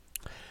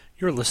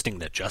You're listening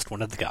to Just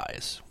One of the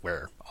Guys,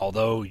 where,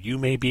 although you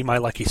may be my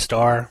lucky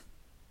star,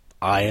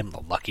 I am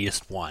the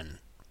luckiest one,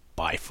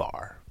 by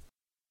far.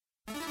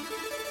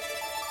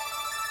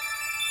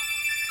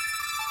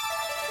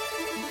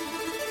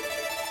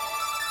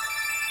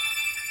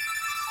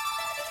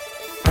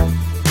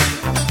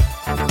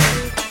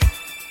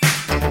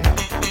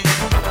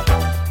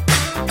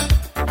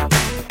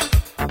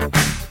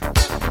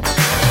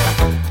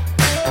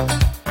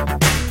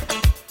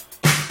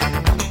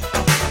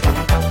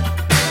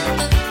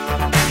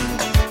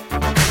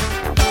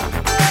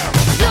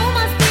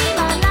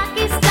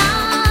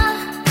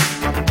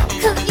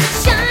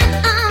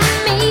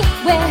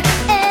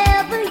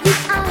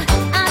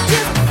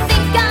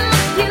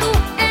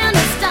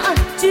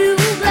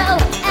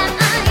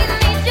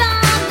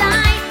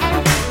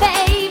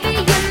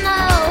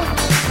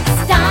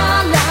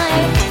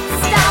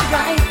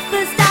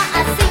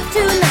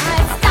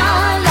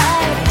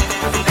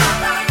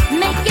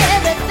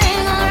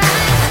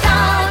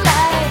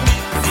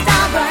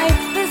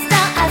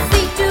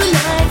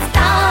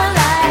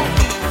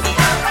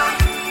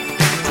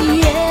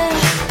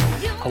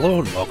 Hello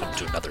and welcome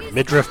to another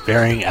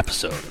midriff-bearing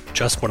episode of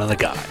Just One of the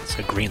Guys,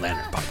 a Green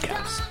Lantern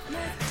podcast.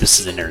 This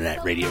is an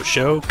internet radio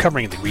show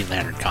covering the Green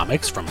Lantern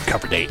comics from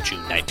cover date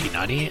June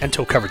 1990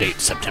 until cover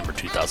date September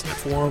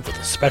 2004, with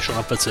a special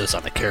emphasis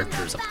on the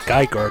characters of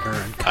Guy Gardner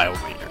and Kyle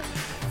Rayner,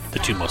 the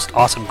two most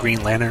awesome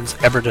Green Lanterns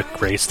ever to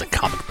grace the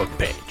comic book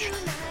page.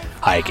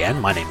 Hi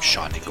again, my name's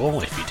Sean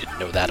Dingle, if you didn't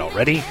know that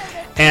already,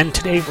 and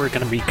today we're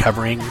going to be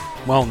covering,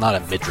 well, not a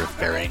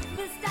midriff-bearing,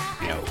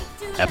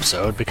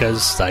 episode,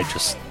 because I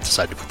just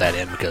decided to put that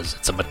in because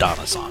it's a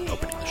Madonna song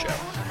opening the show.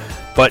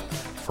 But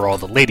for all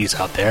the ladies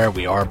out there,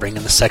 we are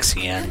bringing the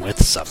sexy in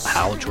with some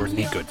Hal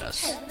Jordan-y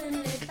goodness.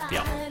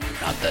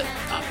 Not that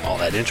I'm all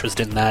that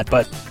interested in that,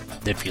 but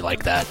if you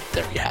like that,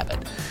 there you have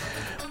it.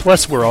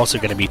 Plus, we're also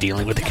going to be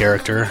dealing with the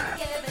character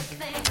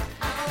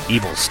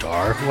Evil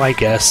Star, who I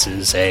guess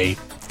is a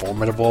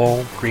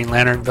formidable Green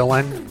Lantern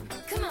villain.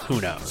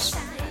 Who knows?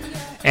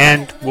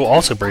 And we'll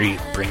also be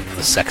bringing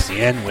the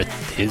sexy in with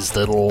his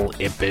little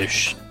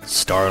impish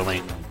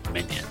starling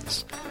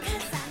minions,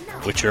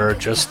 which are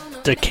just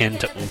akin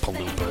to Oompa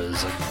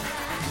Loompas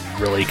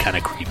and really kind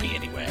of creepy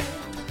anyway.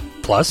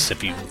 Plus,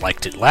 if you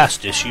liked it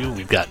last issue,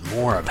 we've got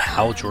more of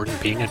Hal Jordan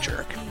being a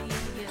jerk.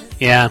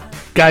 Yeah,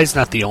 Guy's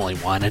not the only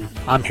one, and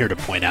I'm here to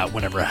point out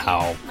whenever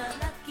Hal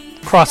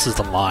crosses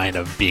the line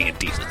of being a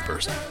decent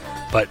person.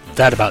 But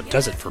that about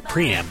does it for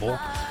preamble.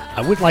 I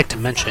would like to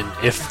mention,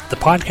 if the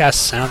podcast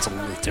sounds a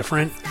little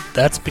different,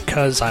 that's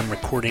because I'm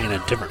recording in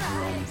a different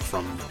room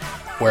from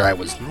where I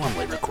was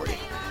normally recording.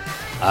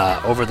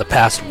 Over the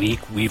past week,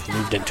 we've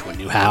moved into a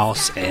new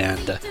house,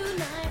 and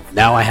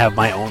now I have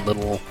my own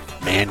little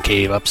man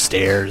cave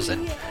upstairs,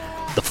 and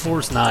the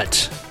floor's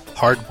not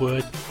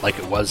hardwood like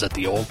it was at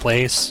the old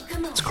place.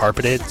 It's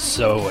carpeted,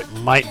 so it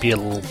might be a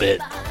little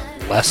bit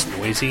less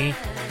noisy.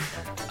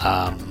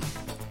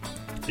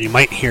 You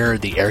might hear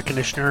the air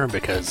conditioner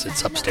because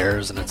it's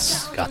upstairs and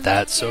it's got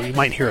that, so you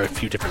might hear a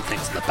few different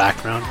things in the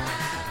background,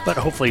 but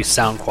hopefully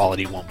sound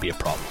quality won't be a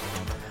problem.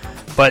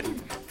 But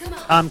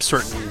I'm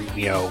certain,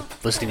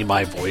 listening to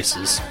my voice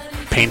is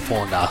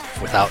painful enough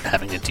without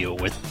having to deal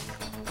with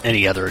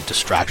any other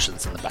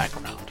distractions in the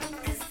background.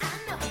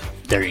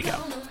 There you go.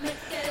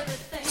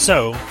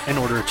 So, in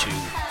order to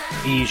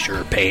ease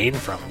your pain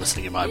from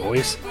listening to my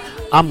voice,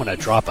 I'm going to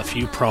drop a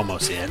few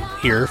promos in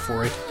here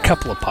for a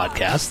couple of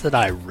podcasts that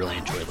I really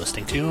enjoy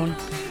listening to, and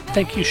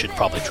think you should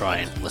probably try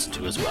and listen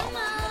to as well.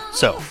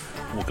 So,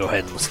 we'll go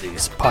ahead and listen to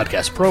these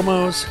podcast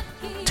promos,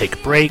 take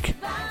a break,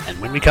 and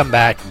when we come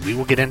back, we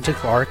will get into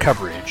our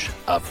coverage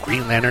of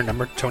Green Lantern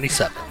number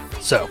 27.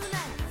 So,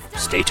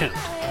 stay tuned.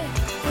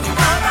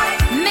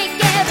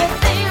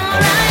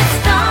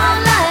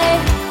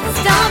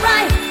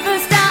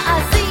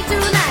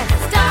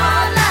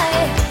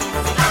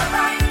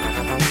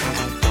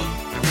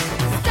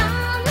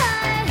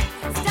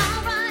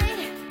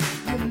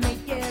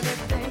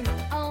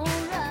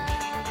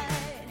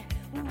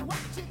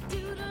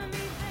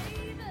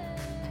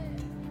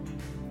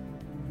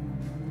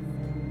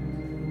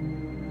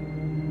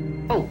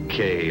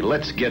 Okay,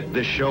 let's get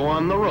this show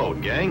on the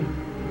road, gang.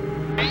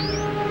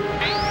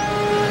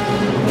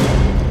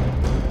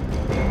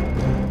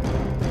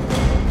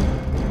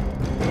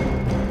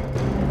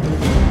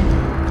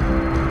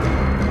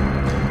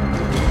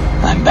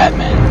 I'm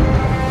Batman.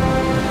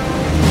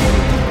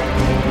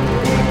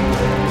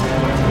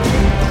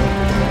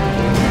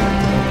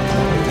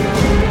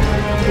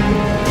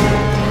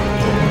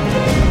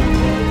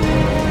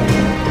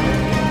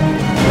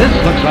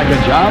 This looks like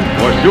a job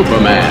for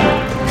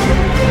Superman.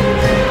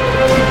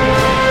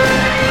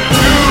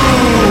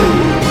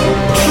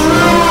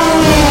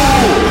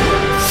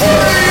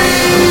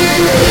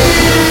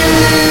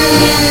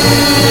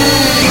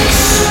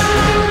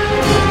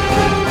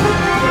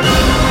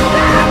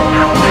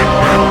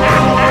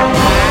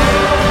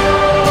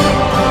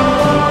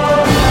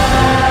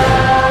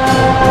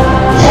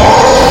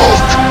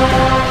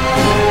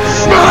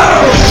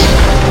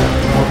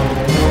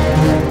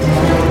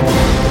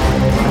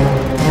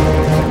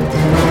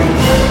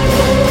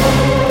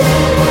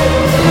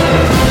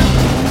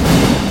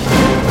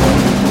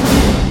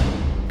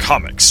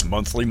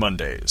 monthly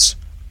Mondays.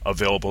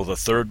 Available the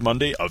third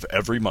Monday of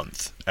every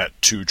month at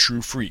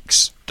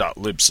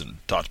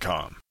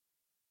twotruefreaks.libsyn.com.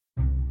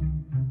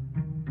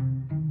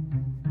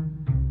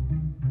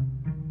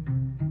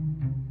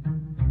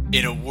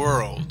 In a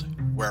world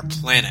where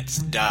planets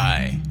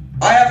die,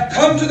 I have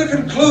come to the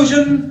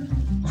conclusion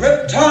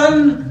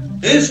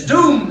Krypton is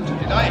doomed.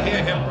 Did I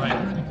hear him right?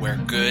 where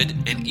good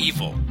and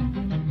evil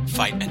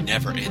fight a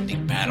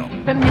never-ending battle.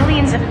 But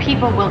millions of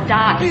people will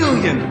die.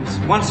 Billions!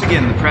 Once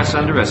again, the press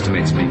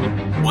underestimates me.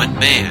 One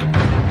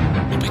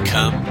man will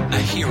become a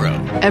hero.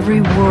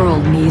 Every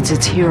world needs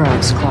its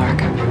heroes, Clark.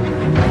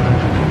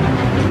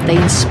 They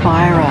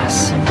inspire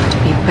us to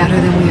be better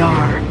than we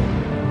are.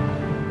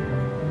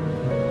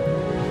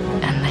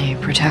 And they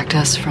protect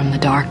us from the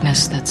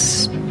darkness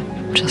that's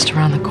just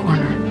around the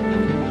corner.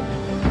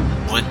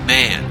 One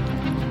man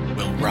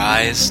will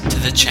rise to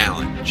the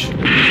challenge. Look,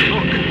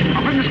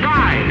 up in the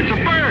sky, it's a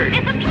bird.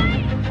 It's a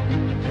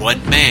plane!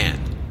 One man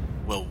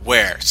will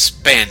wear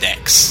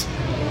spandex.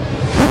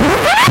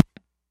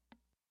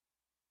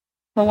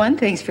 Well, one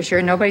thing's for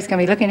sure, nobody's going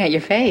to be looking at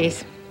your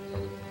face.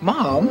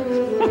 Mom?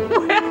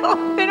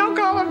 Well, they don't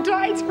call them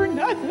tights for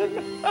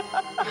nothing.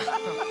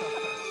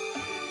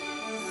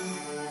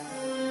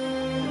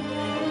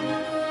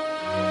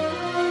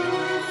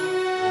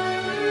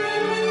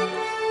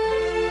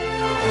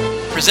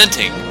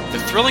 Presenting The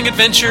Thrilling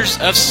Adventures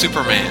of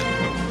Superman,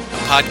 a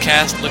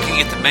podcast looking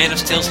at the Man of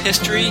Steel's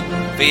history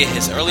via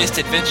his earliest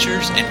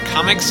adventures in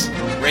comics,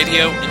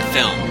 radio, and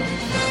film.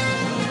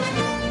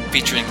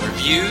 Featuring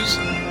reviews,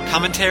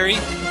 commentary,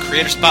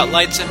 creator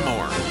spotlights, and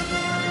more.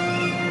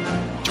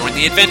 Join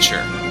the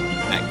adventure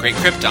at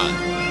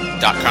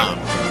GreatKrypton.com.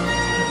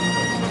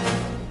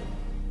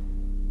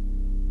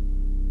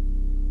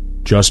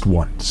 Just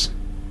once,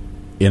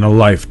 in a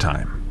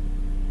lifetime,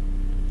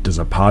 does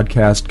a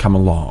podcast come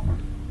along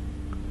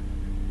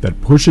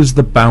that pushes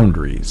the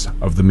boundaries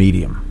of the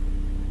medium,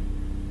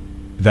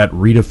 that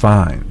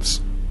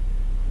redefines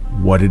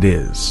what it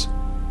is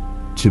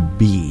to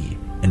be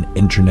an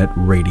internet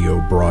radio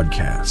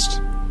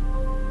broadcast,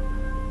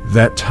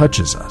 that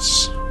touches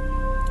us,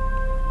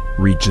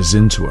 reaches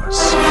into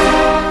us,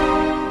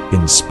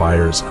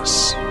 inspires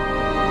us,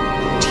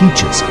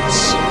 teaches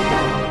us,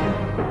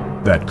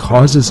 that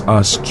causes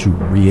us to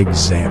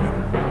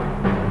re-examine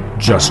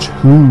just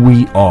who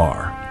we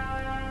are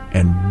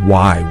and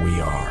why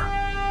we are,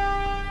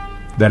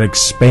 that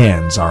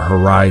expands our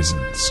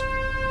horizons,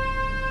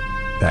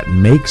 that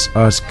makes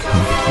us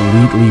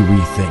completely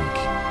rethink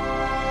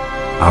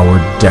our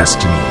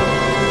destiny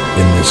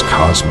in this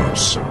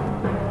cosmos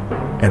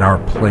and our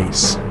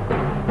place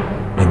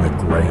in the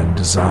grand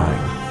design.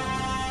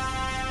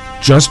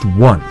 Just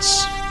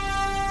once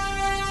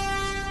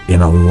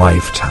in a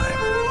lifetime.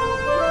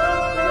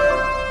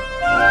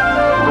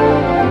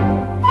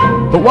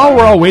 But while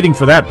we're all waiting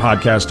for that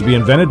podcast to be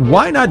invented,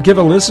 why not give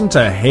a listen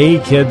to Hey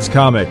Kids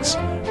Comics?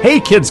 Hey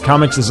Kids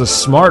Comics is a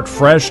smart,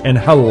 fresh, and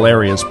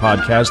hilarious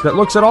podcast that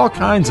looks at all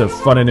kinds of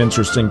fun and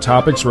interesting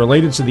topics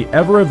related to the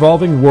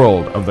ever-evolving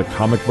world of the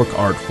comic book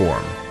art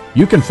form.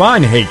 You can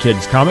find Hey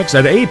Kids Comics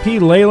at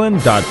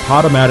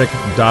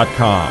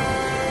apleyland.podomatic.com.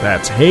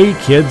 That's Hey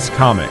Kids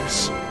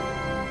Comics.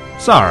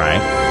 It's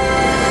alright.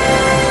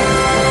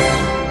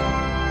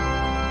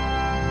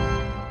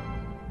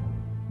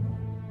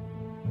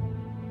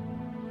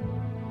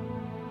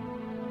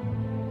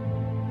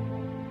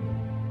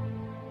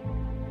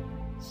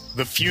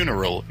 The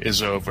funeral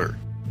is over.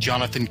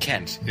 Jonathan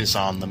Kent is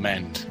on the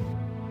mend.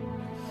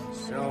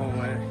 So,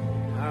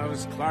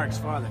 how's Clark's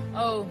father?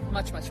 Oh,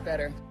 much, much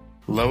better.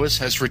 Lois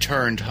has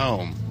returned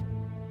home.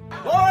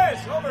 Lois,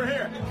 over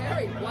here!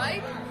 Harry,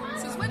 White?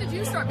 Since when did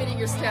you start meeting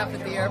your staff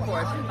at the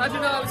airport? How'd you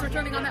know I was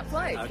returning on that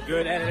flight? A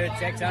good editor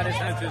checks out his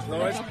hunches,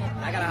 Lois.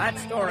 I got a hot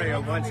story I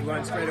want you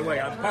on straight away.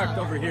 I'm parked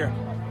over here.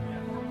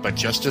 But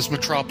just as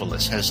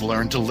Metropolis has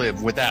learned to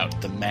live without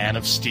the Man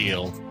of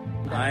Steel...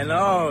 I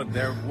know,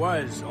 there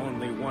was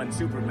only one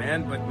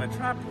Superman, but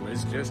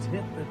Metropolis just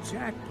hit the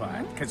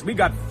jackpot. Because we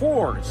got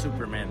 4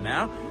 Supermen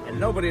now, and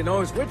nobody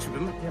knows which of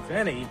them, if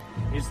any,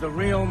 is the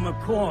real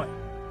McCoy.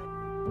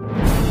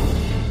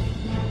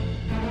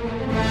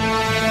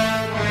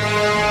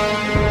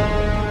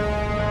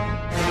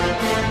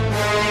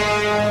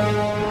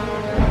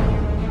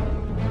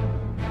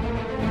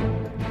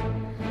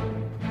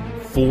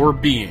 Four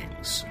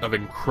beings of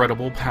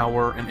incredible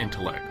power and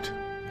intellect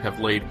have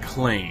laid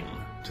claim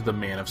to the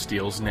Man of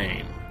Steel's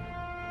name.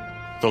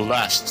 The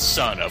last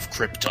son of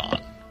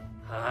Krypton.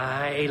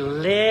 I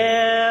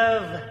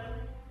live!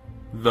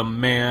 The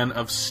Man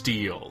of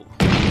Steel.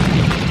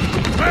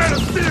 Man of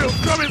Steel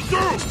coming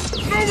through!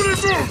 Nobody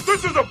move!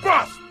 This is a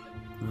bust!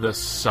 The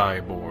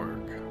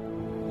Cyborg.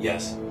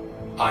 Yes,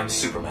 I'm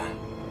Superman.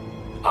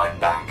 I'm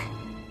back.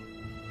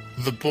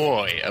 The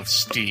Boy of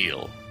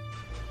Steel.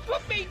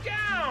 Put me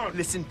down!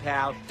 Listen,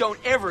 pal, don't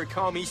ever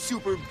call me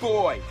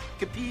Superboy.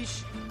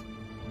 Capiche?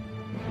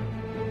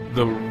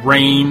 The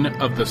reign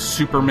of the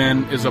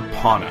Supermen is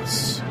upon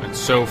us, and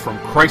so from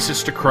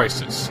crisis to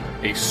crisis,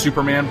 a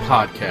Superman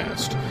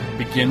podcast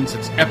begins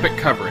its epic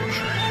coverage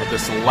of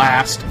this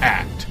last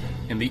act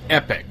in the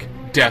epic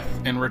Death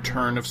and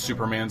Return of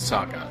Superman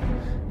saga.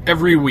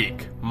 Every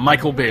week,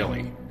 Michael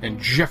Bailey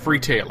and Jeffrey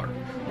Taylor,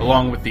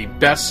 along with the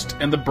best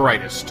and the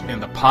brightest in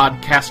the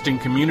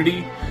podcasting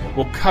community,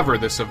 will cover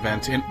this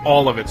event in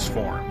all of its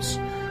forms,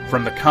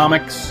 from the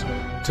comics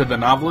to the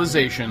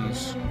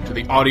novelizations to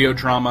the audio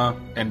drama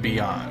and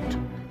beyond.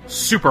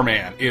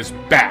 Superman is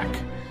back,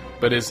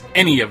 but is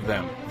any of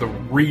them the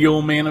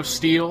real Man of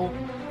Steel?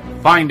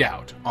 Find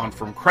out on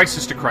From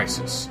Crisis to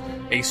Crisis,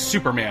 a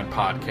Superman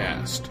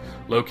podcast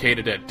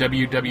located at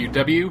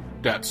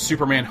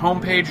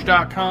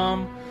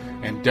www.supermanhomepage.com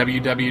and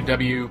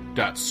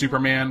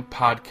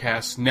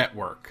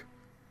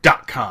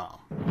www.supermanpodcastnetwork.com.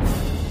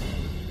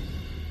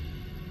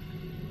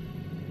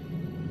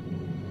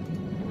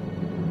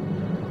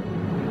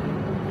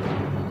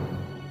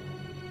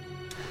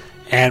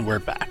 And we're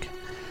back.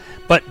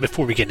 But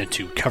before we get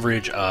into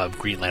coverage of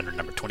Green Lantern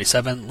number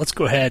 27, let's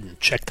go ahead and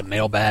check the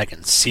mailbag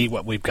and see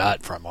what we've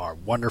got from our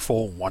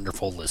wonderful,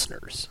 wonderful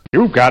listeners.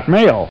 You've got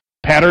mail.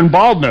 Pattern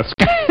baldness.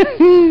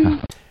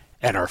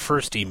 And our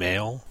first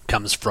email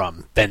comes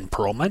from Ben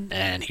Perlman,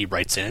 and he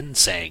writes in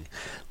saying,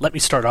 "Let me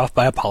start off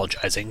by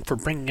apologizing for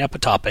bringing up a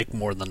topic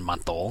more than a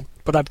month old,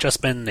 but I've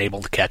just been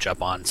able to catch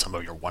up on some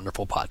of your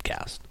wonderful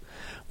podcasts."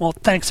 Well,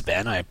 thanks,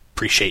 Ben. I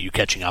appreciate you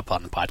catching up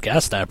on the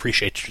podcast. I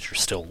appreciate that you're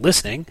still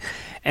listening,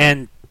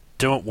 and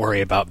don't worry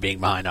about being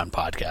behind on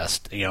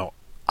podcasts.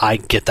 I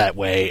get that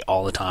way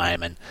all the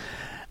time, and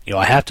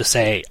I have to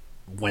say,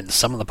 when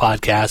some of the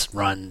podcasts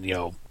run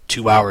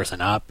 2 hours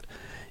and up,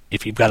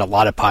 if you've got a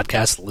lot of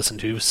podcasts to listen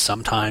to,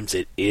 sometimes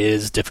it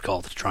is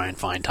difficult to try and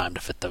find time to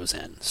fit those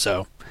in.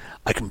 So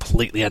I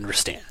completely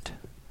understand.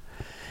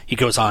 He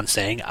goes on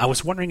saying, "I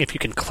was wondering if you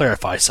can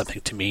clarify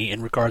something to me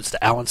in regards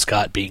to Alan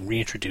Scott being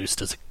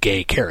reintroduced as a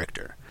gay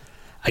character.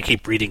 I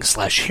keep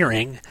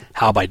reading/hearing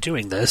how by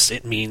doing this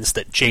it means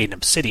that Jade and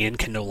Obsidian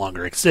can no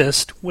longer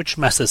exist, which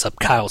messes up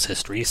Kyle's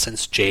history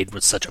since Jade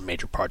was such a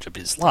major part of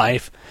his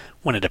life,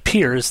 when it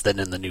appears that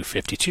in the New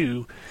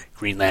 52,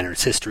 Green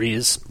Lantern's history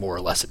is more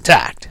or less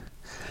intact.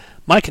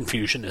 My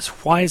confusion is,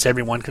 why is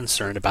everyone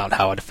concerned about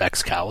how it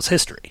affects Kyle's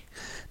history?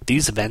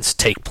 These events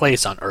take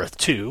place on Earth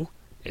 2,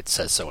 it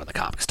says so in the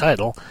comic's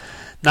title,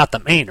 not the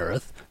main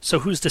Earth, so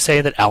who's to say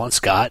that Alan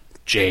Scott,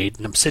 Jade,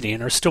 and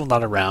Obsidian are still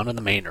not around on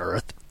the main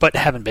Earth, but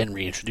haven't been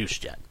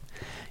reintroduced yet?"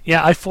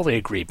 Yeah, I fully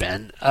agree,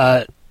 Ben.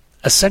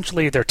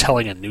 Essentially, they're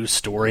telling a new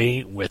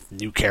story with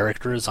new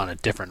characters on a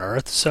different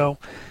Earth, so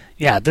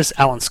yeah, this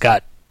Alan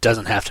Scott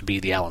doesn't have to be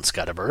the Alan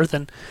Scott of Earth,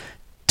 and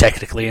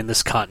technically in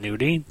this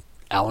continuity,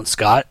 Alan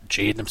Scott,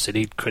 Jade, and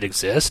Obsidian could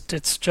exist.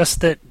 It's just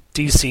that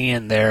DC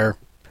and their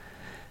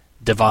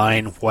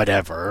divine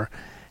whatever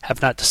have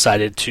not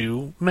decided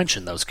to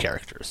mention those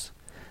characters.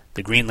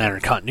 The Green Lantern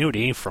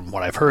continuity, from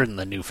what I've heard in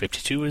the New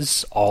 52,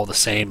 is all the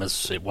same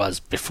as it was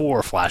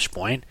before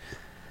Flashpoint.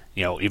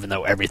 Even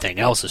though everything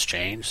else has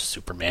changed,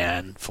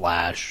 Superman,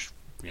 Flash,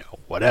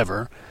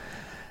 whatever.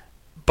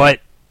 But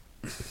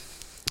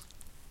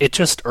it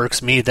just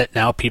irks me that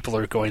now people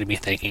are going to be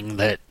thinking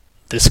that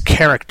this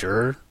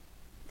character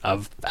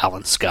of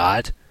Alan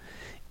Scott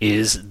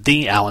is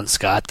the Alan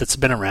Scott that's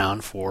been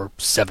around for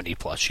 70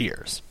 plus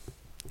years.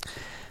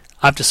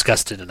 I've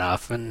discussed it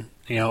enough, and,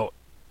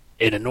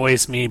 it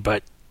annoys me,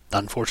 but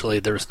unfortunately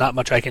there's not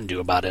much I can do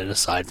about it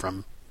aside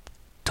from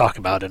talk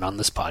about it on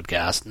this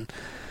podcast and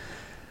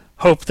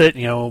hope that,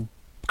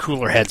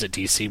 cooler heads at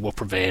DC will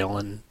prevail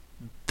and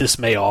this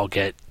may all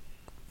get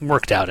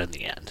worked out in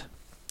the end.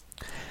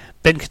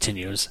 Ben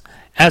continues,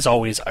 "As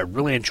always, I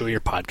really enjoy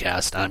your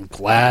podcast, and I'm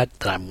glad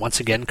that I'm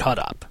once again caught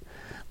up.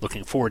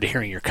 Looking forward to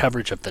hearing your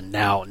coverage of the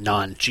now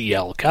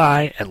non-GL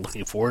Guy, and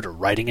looking forward to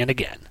writing in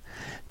again.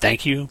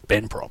 Thank you,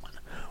 Ben Perlman."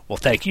 Well,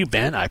 thank you,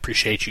 Ben. I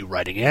appreciate you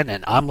writing in,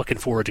 and I'm looking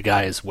forward to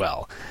Guy as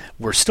well.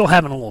 We're still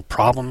having a little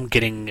problem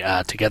getting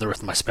together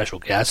with my special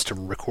guest to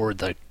record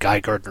the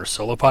Guy Gardner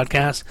solo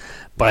podcast,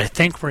 but I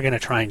think we're going to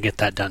try and get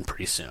that done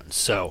pretty soon.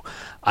 So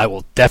I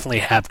will definitely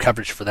have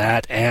coverage for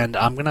that, and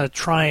I'm going to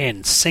try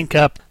and sync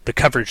up the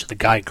coverage of the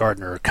Guy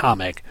Gardner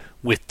comic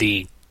with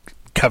the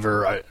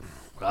coverage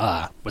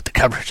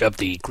of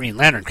the Green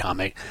Lantern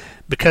comic,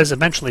 because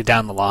eventually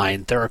down the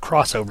line there are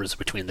crossovers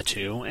between the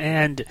two,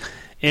 and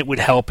it would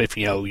help if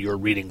you're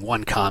reading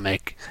one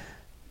comic,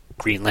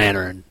 Green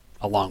Lantern,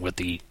 along with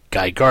the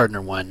Guy Gardner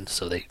one,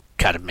 so they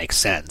kind of make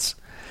sense.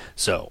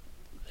 So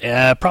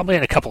probably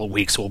in a couple of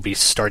weeks we'll be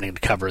starting to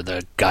cover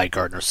the Guy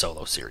Gardner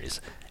solo series,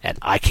 and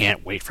I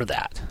can't wait for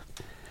that.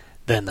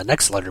 Then the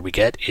next letter we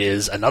get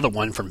is another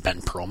one from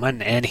Ben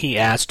Perlman, and he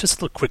asks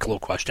just a quick little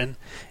question: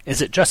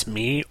 "Is it just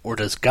me, or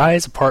does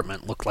Guy's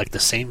apartment look like the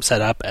same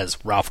setup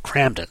as Ralph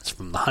Cramden's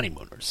from The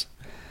Honeymooners?"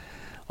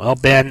 Well,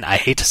 Ben, I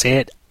hate to say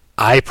it,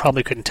 I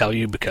probably couldn't tell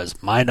you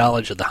because my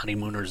knowledge of The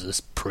Honeymooners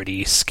is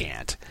pretty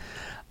scant.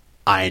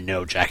 I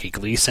know Jackie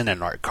Gleason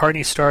and Art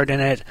Carney starred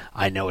in it.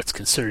 I know it's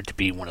considered to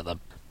be one of the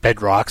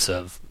bedrocks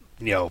of,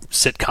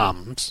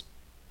 sitcoms.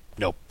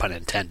 No pun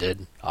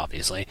intended,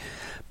 obviously.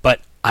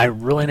 But I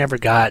really never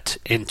got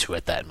into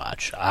it that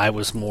much. I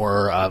was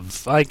more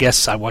of, I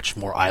guess I watched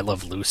more I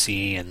Love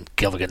Lucy and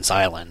Gilligan's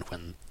Island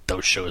when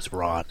those shows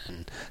were on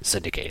in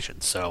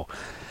syndication. So,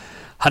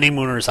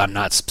 Honeymooners I'm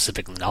not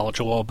specifically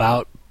knowledgeable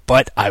about,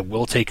 but I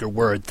will take your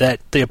word that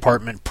the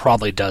apartment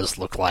probably does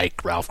look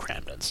like Ralph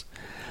Cramden's.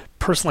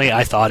 Personally,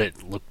 I thought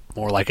it looked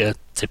more like a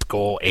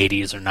typical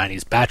 80s or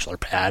 90s bachelor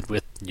pad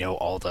with,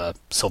 all the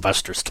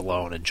Sylvester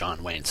Stallone and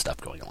John Wayne stuff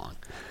going along.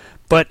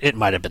 But it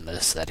might have been the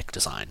aesthetic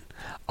design.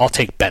 I'll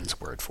take Ben's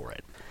word for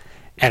it.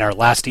 And our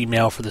last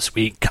email for this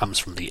week comes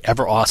from the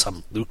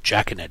ever-awesome Luke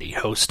Giaconetti,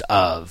 host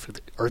of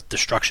Earth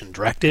Destruction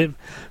Directive,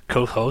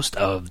 co-host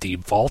of the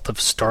Vault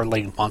of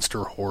Startling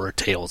Monster Horror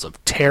Tales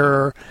of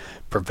Terror,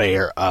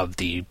 purveyor of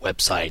the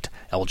website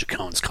El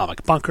Jacone's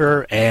Comic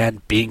Bunker,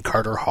 and Being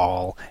Carter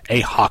Hall,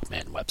 a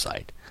Hawkman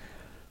website.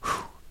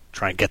 Whew,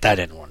 try and get that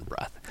in one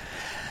breath.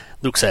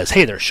 Luke says,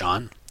 "Hey there,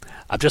 Sean.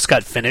 I've just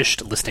got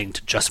finished listening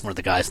to Just One of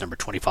the Guys number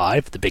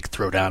 25, the big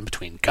throwdown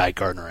between Guy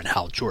Gardner and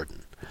Hal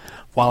Jordan.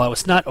 While I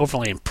was not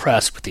overly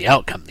impressed with the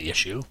outcome of the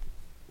issue,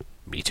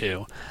 me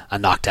too, in a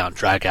knockdown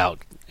dragout,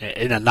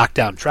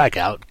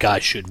 Guy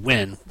should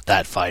win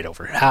that fight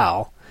over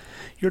Hal,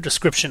 your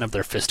description of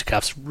their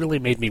fisticuffs really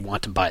made me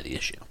want to buy the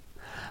issue.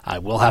 I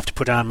will have to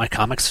put it on my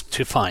comics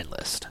to find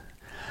list.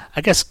 I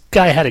guess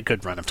Guy had a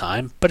good run of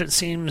time, but it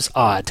seems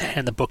odd to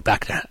hand the book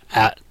back to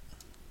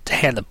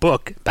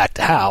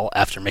Hal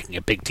after making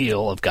a big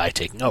deal of Guy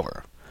taking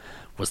over.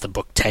 Was the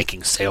book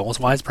tanking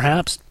sales-wise,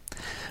 perhaps?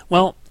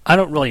 Well, I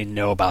don't really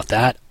know about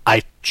that.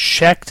 I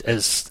checked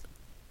as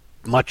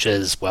much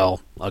as,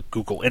 a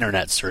Google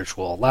Internet search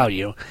will allow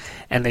you,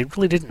 and they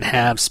really didn't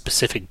have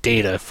specific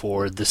data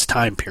for this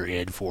time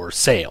period for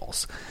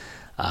sales.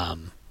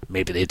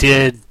 Maybe they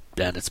did,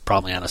 and it's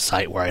probably on a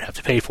site where I'd have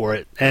to pay for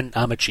it, and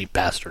I'm a cheap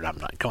bastard, I'm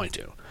not going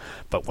to.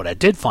 But what I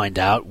did find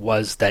out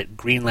was that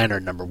Green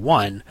Lantern number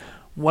 1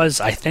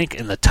 was, I think,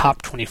 in the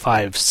top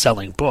 25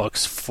 selling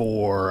books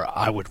for,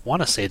 I would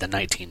want to say, the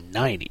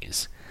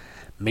 1990s.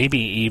 Maybe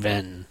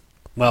even,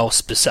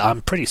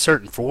 I'm pretty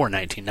certain for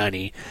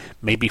 1990,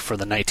 maybe for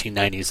the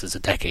 1990s as a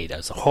decade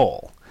as a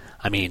whole.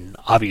 I mean,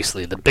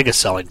 obviously the biggest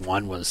selling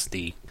one was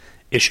the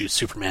issue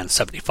Superman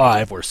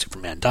 75 where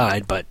Superman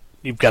died, but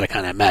you've got to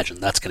kind of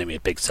imagine that's going to be a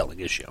big selling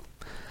issue.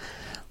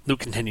 Luke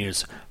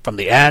continues, "From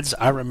the ads,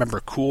 I remember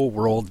Cool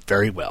World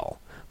very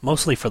well,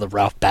 mostly for the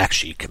Ralph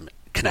Bakshi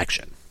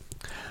connection.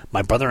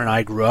 My brother and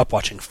I grew up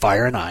watching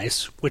Fire and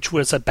Ice, which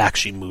was a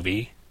Bakshi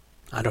movie.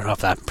 I don't know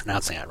if I'm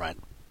pronouncing that right.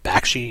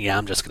 Bakshi? Yeah,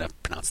 I'm just going to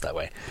pronounce it that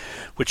way.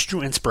 Which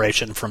drew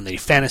inspiration from the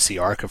fantasy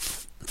art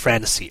of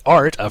Frank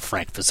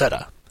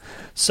Frazetta.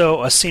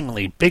 So a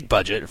seemingly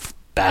big-budget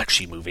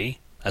Bakshi movie,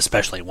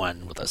 especially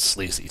one with a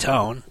sleazy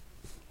tone,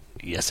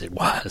 yes it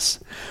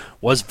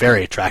was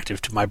very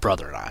attractive to my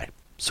brother and I.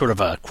 Sort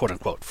of a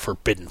quote-unquote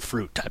forbidden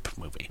fruit type of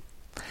movie.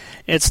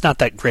 It's not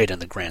that great in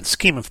the grand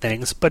scheme of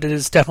things, but it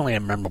is definitely a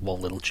memorable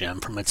little gem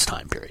from its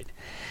time period.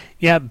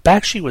 Yeah,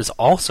 Bakshi was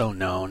also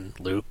known,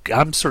 Luke,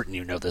 I'm certain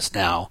you know this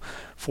now,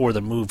 for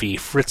the movie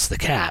Fritz the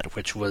Cat,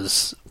 which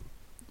was,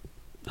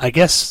 I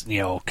guess,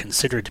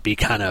 considered to be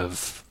kind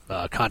of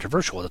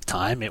controversial at the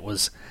time. It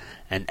was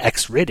an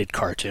X-rated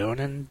cartoon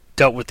and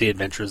dealt with the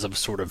adventures of a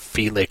sort of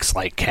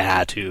Felix-like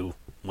cat who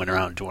went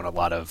around doing a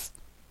lot of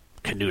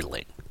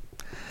canoodling.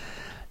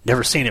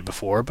 Never seen it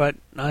before, but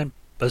I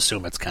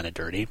assume it's kind of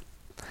dirty.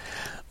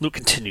 Luke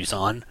continues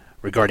on,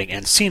 regarding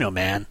Encino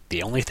Man,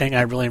 the only thing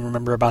I really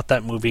remember about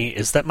that movie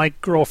is that my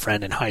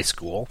girlfriend in high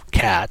school,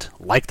 Kat,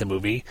 liked the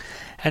movie,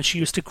 and she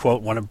used to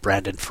quote one of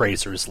Brandon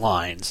Fraser's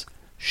lines,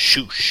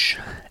 "Shoosh,"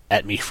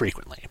 at me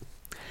frequently.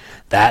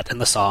 That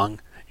and the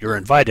song "You're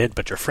Invited,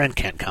 But Your Friend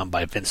Can't Come"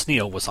 by Vince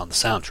Neil was on the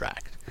soundtrack.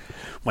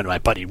 When my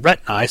buddy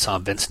Rhett and I saw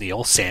Vince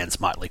Neil sans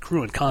Motley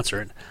Crue in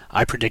concert,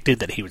 I predicted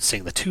that he would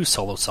sing the 2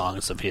 solo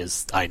songs of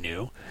his I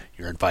knew,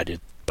 "You're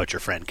Invited, But Your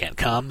Friend Can't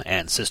Come"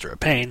 and "Sister of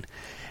Pain,"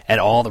 and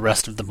all the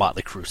rest of the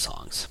Motley Crue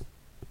songs.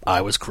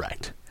 I was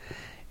correct.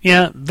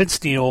 Yeah,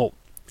 Vince Neil,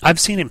 I've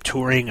seen him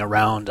touring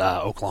around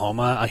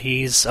Oklahoma.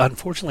 He's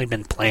unfortunately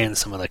been playing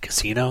some of the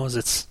casinos.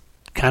 It's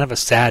kind of a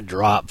sad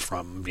drop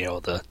from,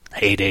 the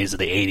heydays of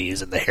the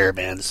 80s and the hair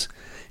bands,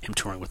 him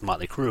touring with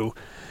Motley Crue.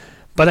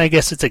 But I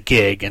guess it's a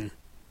gig, and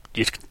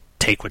you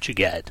take what you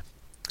get.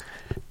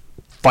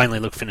 Finally,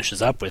 Luke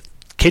finishes up with,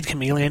 "Kid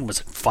Chameleon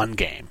was a fun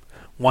game,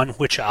 one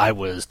which I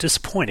was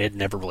disappointed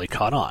never really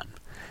caught on.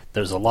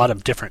 There's a lot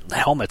of different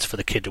helmets for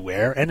the kid to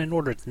wear, and in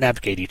order to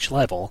navigate each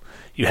level,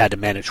 you had to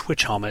manage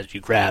which helmet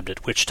you grabbed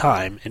at which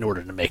time in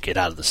order to make it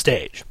out of the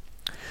stage.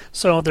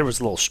 So there was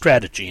a little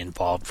strategy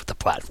involved with the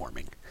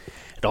platforming.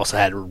 It also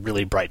had a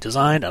really bright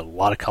design and a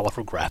lot of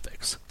colorful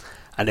graphics.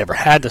 I never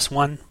had this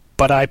one,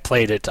 but I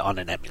played it on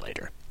an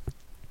emulator.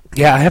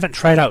 Yeah, I haven't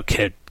tried out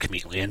Kid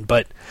Chameleon,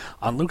 but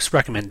on Luke's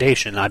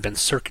recommendation, I've been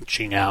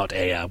searching out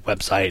a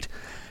website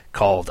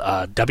called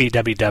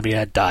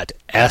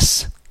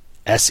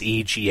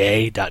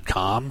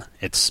www.sega.com.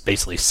 It's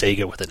basically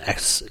Sega with an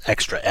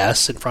extra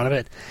S in front of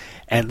it,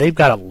 and they've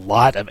got a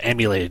lot of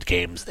emulated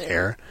games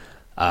there.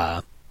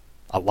 A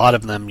lot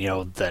of them,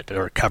 that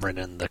are covered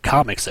in the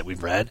comics that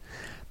we've read.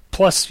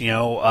 Plus,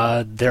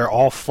 they're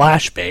all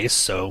Flash-based,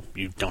 so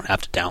you don't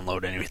have to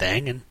download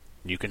anything, and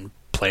you can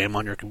play them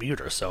on your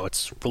computer, so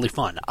it's really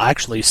fun. I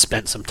actually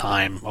spent some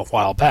time a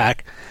while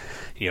back,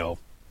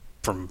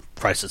 from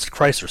Crisis to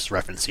Crisis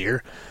reference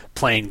here,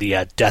 playing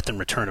the Death and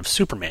Return of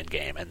Superman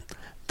game, and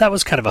that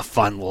was kind of a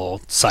fun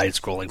little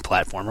side-scrolling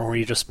platformer where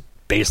you just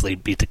basically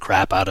beat the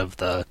crap out of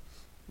the,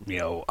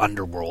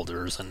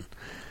 underworlders, and,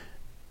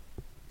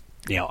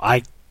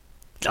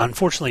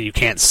 unfortunately you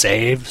can't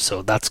save,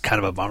 so that's kind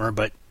of a bummer,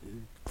 but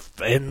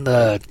in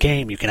the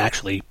game you can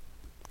actually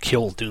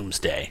kill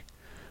Doomsday.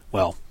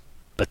 Well,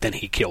 but then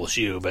he kills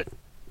you, but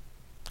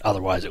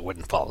otherwise it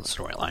wouldn't follow the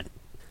storyline.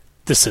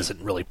 This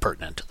isn't really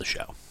pertinent to the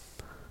show.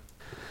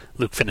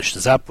 Luke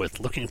finishes up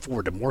with looking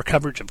forward to more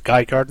coverage of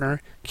Guy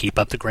Gardner. Keep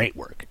up the great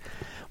work.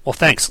 Well,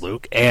 thanks,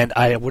 Luke. And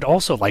I would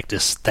also like to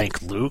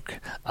thank Luke,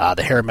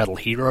 the hair metal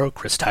hero,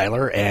 Chris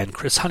Tyler, and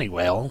Chris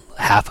Honeywell,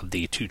 half of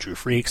the Two True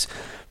Freaks,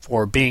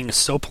 for being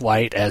so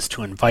polite as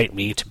to invite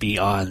me to be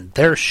on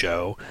their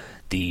show,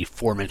 the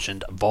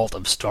aforementioned Vault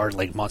of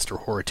Startling Monster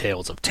Horror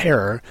Tales of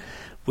Terror,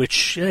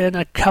 which in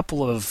a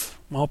couple of,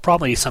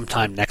 probably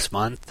sometime next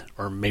month,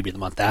 or maybe the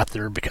month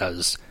after,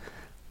 because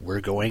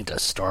we're going to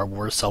Star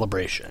Wars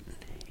Celebration.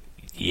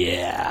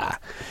 Yeah.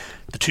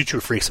 The Two True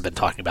Freaks have been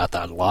talking about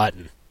that a lot,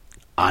 and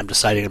I'm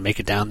deciding to make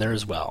it down there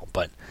as well.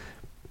 But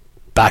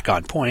back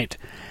on point,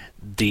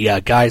 the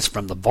guys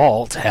from the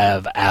Vault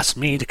have asked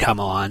me to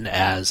come on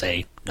as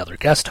another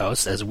guest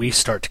host as we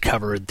start to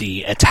cover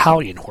the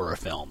Italian horror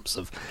films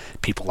of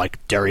people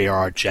like Dario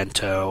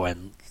Argento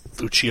and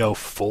Lucio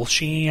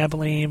Fulci, I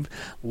believe.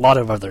 A lot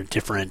of other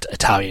different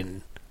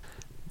Italian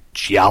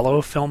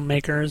giallo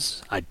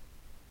filmmakers. I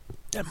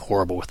am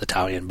horrible with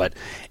Italian, but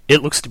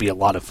it looks to be a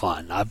lot of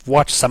fun. I've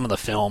watched some of the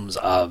films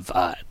of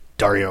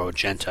Dario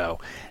Argento,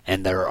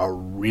 and they're a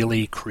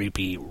really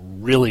creepy,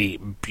 really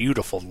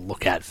beautiful to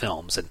look at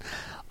films, and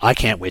I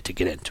can't wait to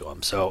get into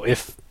them. So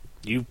if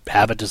you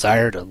have a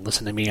desire to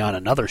listen to me on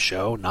another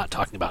show, not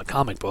talking about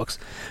comic books,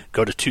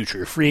 go to Two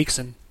True Freaks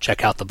and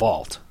check out the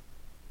Vault.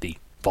 The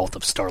Vault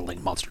of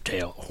Startling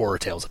Horror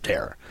Tales of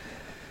Terror.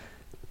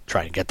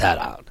 Try and get that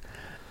out.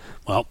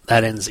 Well,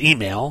 that ends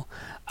email.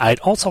 I'd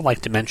also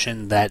like to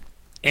mention that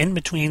in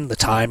between the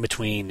time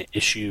between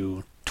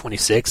issue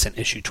 26 and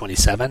issue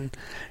 27,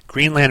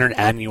 Green Lantern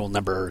Annual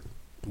number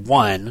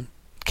 1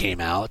 came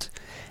out,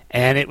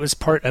 and it was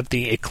part of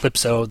the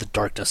Eclipso The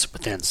Darkness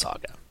Within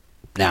saga.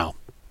 Now,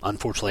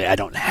 unfortunately, I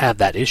don't have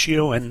that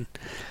issue, and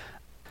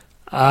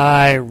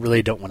I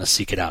really don't want to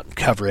seek it out and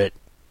cover it,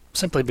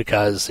 simply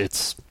because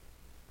it's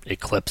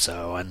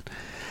Eclipso, and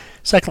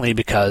secondly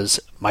because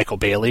Michael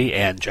Bailey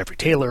and Jeffrey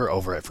Taylor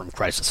over at From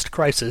Crisis to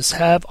Crisis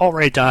have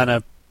already done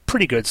a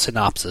pretty good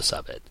synopsis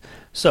of it.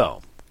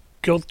 So,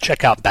 go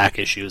check out back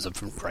issues of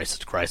From Crisis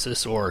to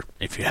Crisis, or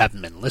if you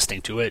haven't been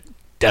listening to it,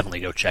 definitely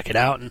go check it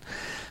out, and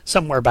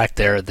somewhere back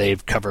there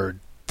they've covered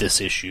this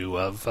issue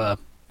of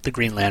the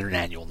Green Lantern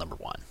Annual number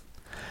 1.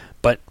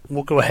 But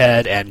we'll go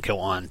ahead and go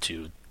on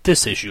to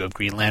this issue of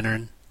Green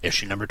Lantern,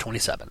 issue number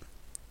 27.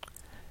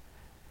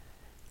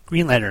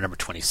 Green Lantern number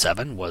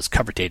 27 was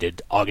cover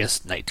dated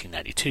August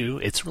 1992.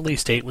 Its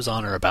release date was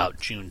on or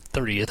about June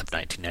 30th of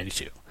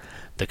 1992.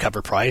 The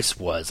cover price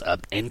was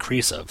an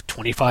increase of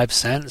 25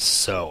 cents,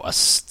 so a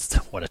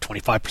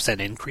 25%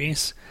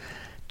 increase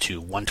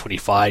to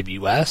 $1.25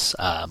 US.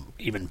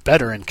 Even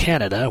better in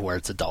Canada, where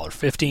it's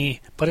 $1.50,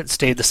 but it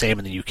stayed the same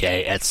in the UK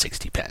at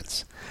 60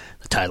 pence.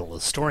 The title of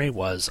the story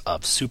was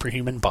Of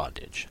Superhuman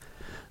Bondage.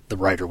 The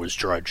writer was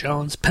Gerard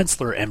Jones,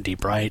 penciler M.D.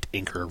 Bright,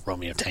 inker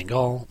Romeo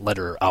Tanghal,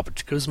 letterer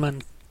Albert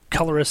Guzman,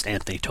 colorist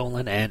Anthony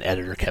Tolan, and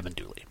editor Kevin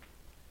Dooley.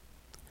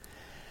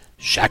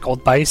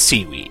 Shackled by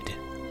Seaweed.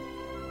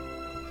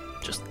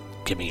 Just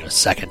give me a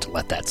second to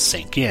let that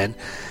sink in.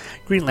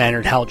 Green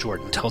Lantern Hal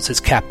Jordan tells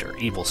his captor,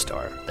 Evil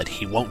Star, that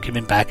he won't give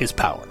him back his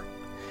power.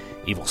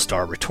 Evil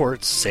Star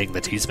retorts, saying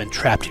that he's been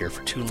trapped here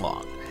for too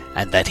long,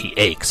 and that he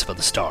aches for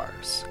the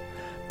stars.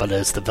 But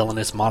as the villain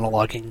is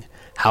monologuing,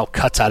 Hal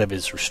cuts out of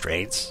his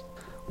restraints,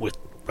 with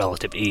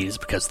relative ease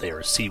because they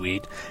are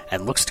seaweed,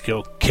 and looks to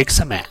go kick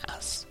some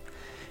ass.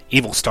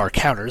 Evil Star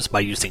counters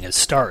by using his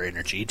star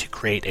energy to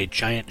create a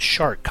giant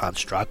shark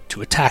construct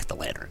to attack the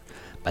Lantern,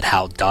 but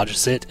Hal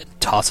dodges it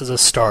and tosses a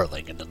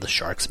starling into the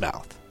shark's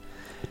mouth.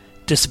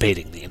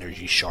 Dissipating the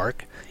energy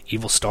shark,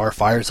 Evil Star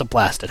fires a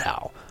blast at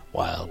Hal,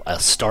 while a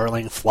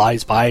starling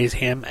flies by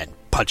him and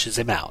punches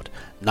him out,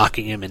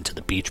 knocking him into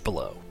the beach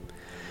below.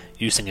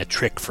 Using a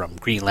trick from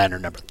Green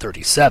Lantern number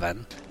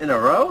 37... In a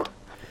row?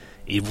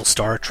 Evil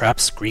Star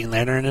traps Green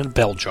Lantern in a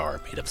bell jar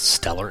made of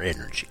stellar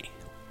energy.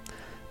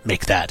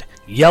 Make that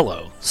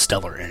yellow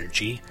stellar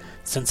energy,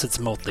 since it's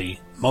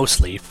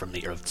mostly from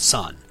the Earth's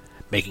sun,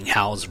 making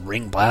Hal's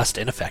ring blast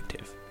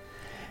ineffective.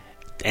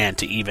 And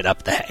to even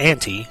up the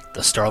ante,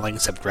 the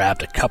Starlings have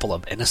grabbed a couple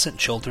of innocent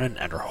children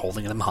and are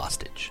holding them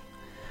hostage.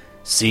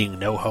 Seeing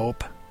no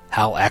hope,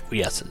 Hal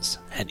acquiesces,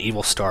 and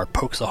Evil Star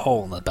pokes a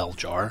hole in the bell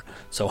jar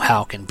so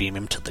Hal can beam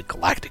him to the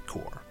galactic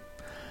core.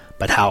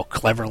 But Hal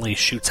cleverly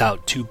shoots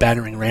out 2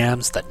 battering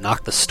rams that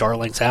knock the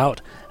Starlings out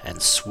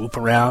and swoop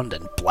around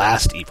and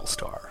blast Evil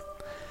Star.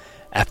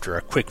 After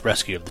a quick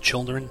rescue of the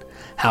children,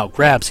 Hal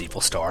grabs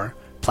Evil Star,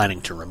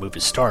 planning to remove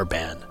his star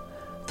band,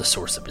 the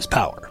source of his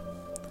power.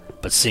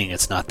 But seeing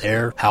it's not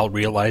there, Hal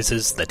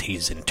realizes that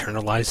he's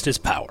internalized his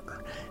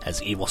power,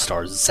 as Evil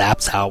Star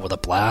zaps Hal with a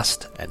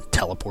blast and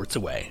teleports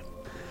away.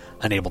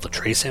 Unable to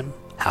trace him,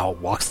 Hal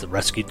walks the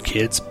rescued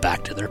kids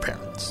back to their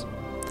parents.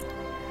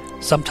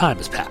 Some time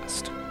has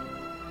passed,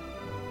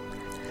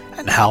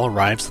 and Hal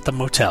arrives at the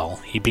motel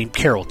he beamed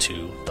Carol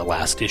to the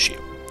last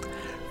issue.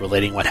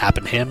 Relating what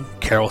happened to him,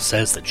 Carol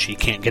says that she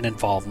can't get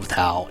involved with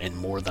Hal in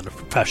more than a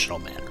professional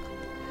manner.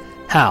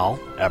 Hal,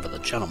 ever the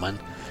gentleman,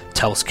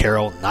 tells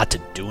Carol not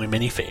to do him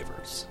any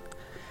favors.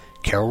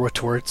 Carol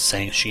retorts,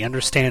 saying she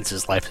understands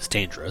his life is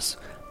dangerous,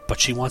 but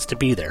she wants to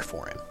be there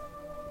for him.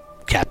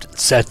 Captain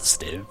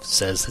Sensitive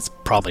says it's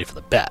probably for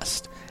the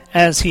best,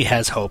 as he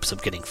has hopes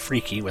of getting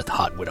freaky with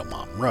hot widow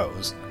Mom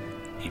Rose,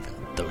 even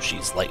though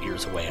she's light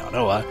years away on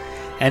Oa,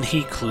 and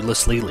he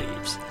cluelessly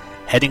leaves,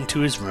 heading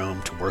to his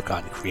room to work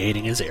on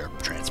creating his air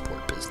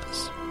transport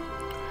business.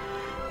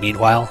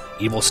 Meanwhile,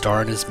 Evil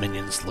Star and his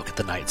minions look at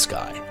the night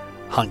sky,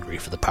 hungry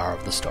for the power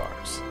of the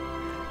stars.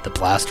 The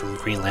blast from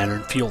Green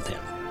Lantern fueled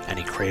him, and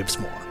he craves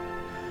more.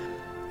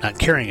 Not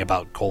caring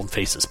about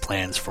Goldface's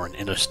plans for an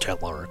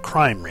interstellar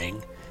crime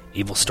ring,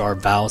 Evil Star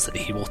vows that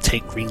he will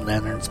take Green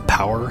Lantern's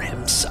power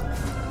himself.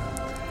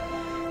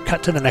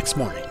 Cut to the next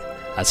morning,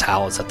 as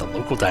Hal is at the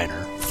local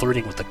diner,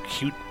 flirting with a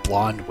cute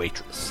blonde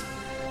waitress.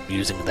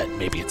 Musing that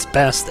maybe it's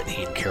best that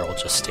he and Carol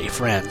just stay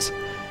friends,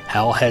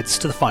 Hal heads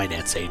to the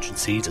finance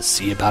agency to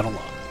see about a loan.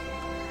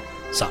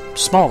 Some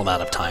small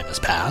amount of time has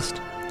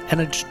passed, and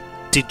a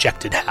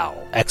dejected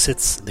Hal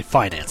exits the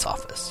finance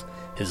office,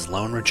 his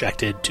loan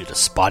rejected due to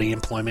spotty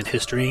employment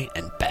history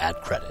and bad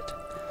credit.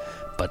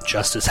 But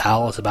just as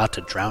Hal is about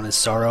to drown his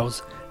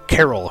sorrows,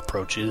 Carol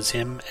approaches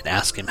him and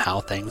asks him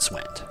how things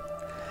went.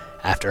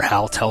 After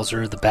Hal tells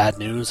her the bad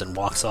news and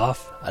walks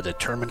off, a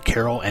determined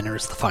Carol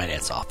enters the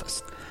finance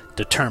office,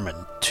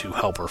 determined to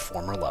help her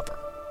former lover.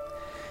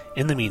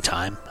 In the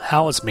meantime,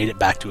 Hal has made it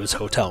back to his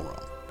hotel room.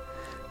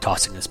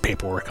 Tossing his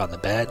paperwork on the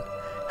bed,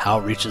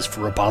 Hal reaches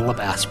for a bottle of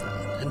aspirin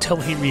until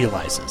he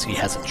realizes he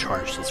hasn't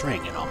charged his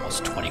ring in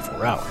almost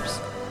 24 hours.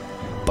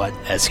 But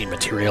as he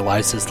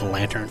materializes the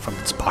lantern from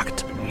its pocket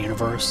to the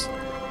universe,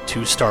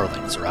 two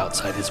starlings are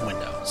outside his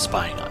window,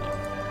 spying on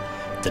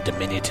him. The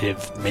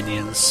diminutive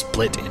minions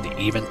split into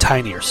even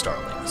tinier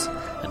starlings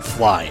and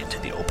fly into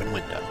the open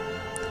window.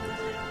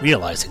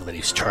 Realizing that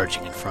he's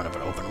charging in front of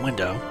an open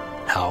window,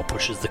 Hal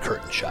pushes the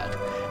curtain shut,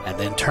 and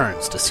then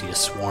turns to see a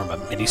swarm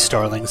of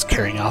mini-starlings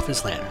carrying off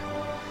his lantern.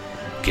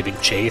 Giving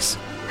chase,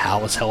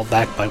 Hal is held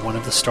back by one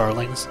of the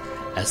starlings,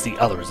 as the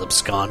others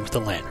abscond with the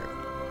lantern,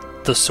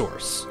 the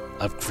source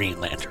of Green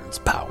Lantern's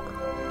power.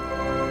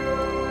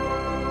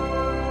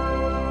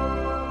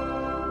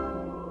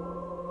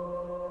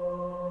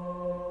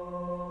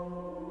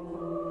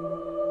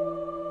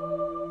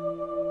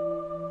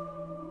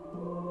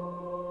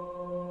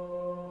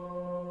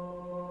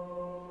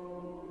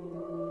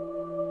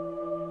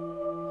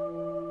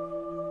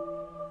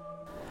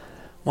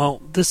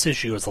 Well, this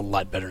issue is a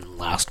lot better than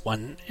the last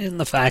one, in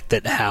the fact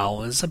that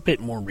Hal is a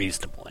bit more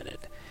reasonable in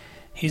it.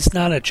 He's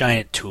not a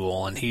giant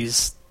tool, and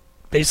he's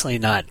basically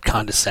not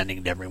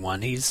condescending to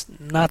everyone. He's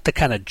not the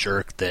kind of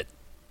jerk that,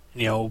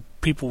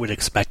 people would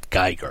expect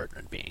Guy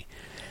Gardner to be.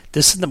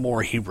 This is the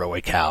more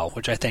heroic Hal,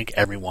 which I think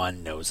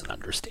everyone knows and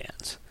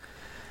understands.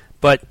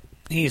 But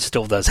he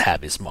still does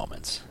have his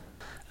moments,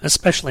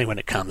 especially when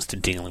it comes to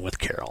dealing with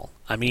Carol.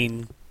 I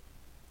mean,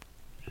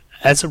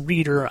 as a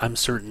reader, I'm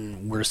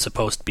certain we're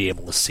supposed to be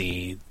able to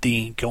see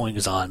the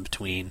goings-on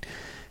between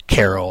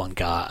Carol and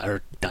Guy,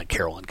 or not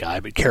Carol and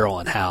Guy, but Carol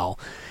and Hal,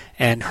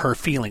 and her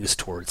feelings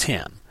towards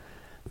him.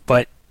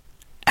 But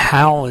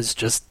Hal is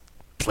just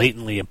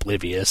blatantly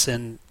oblivious,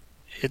 and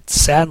it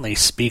sadly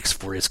speaks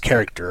for his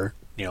character,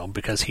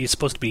 because he's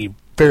supposed to be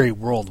very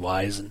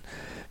world-wise and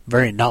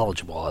very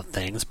knowledgeable of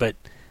things, but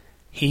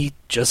he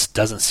just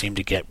doesn't seem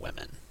to get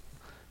women.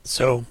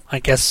 So I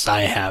guess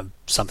I have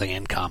something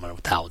in common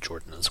with Hal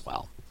Jordan as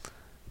well.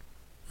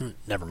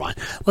 Never mind.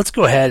 Let's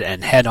go ahead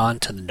and head on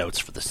to the notes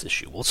for this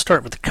issue. We'll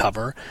start with the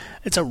cover.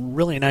 It's a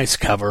really nice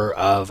cover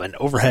of an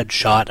overhead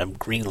shot of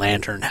Green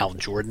Lantern Hal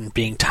Jordan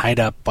being tied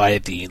up by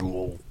the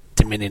little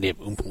diminutive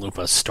Oompa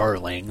Loompa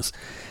starlings,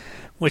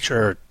 which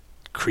are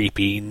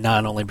creepy,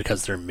 not only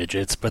because they're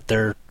midgets, but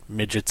they're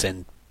midgets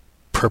in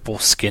purple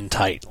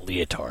skin-tight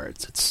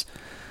leotards. It's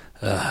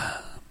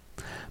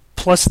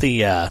plus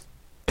the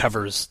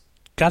covers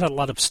got a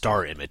lot of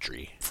star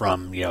imagery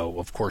from,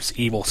 of course,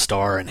 Evil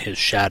Star and his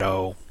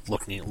shadow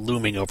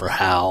looming over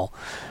Hal,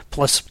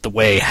 plus the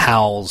way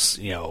Hal's,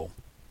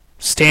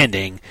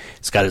 standing.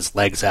 He's got his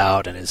legs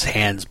out and his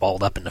hands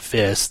balled up in a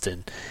fist,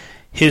 and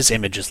his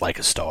image is like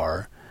a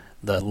star.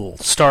 The little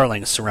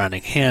starlings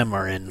surrounding him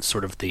are in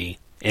sort of the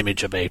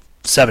image of a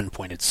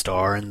 7-pointed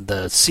star, and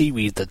the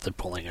seaweed that they're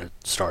pulling are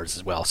stars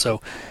as well.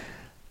 So,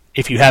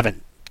 if you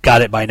haven't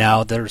got it by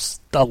now, there's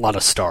a lot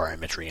of star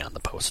imagery on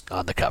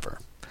the cover.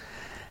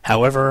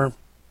 However,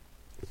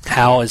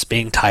 Hal is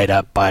being tied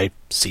up by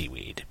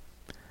seaweed.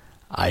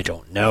 I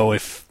don't know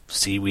if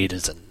seaweed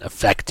is an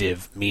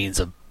effective means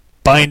of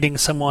binding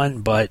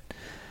someone, but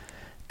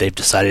they've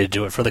decided to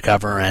do it for the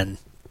cover, and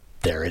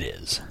there it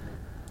is.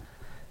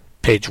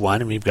 Page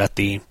 1, and we've got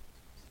the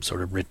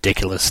sort of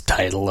ridiculous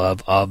title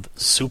of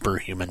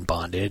Superhuman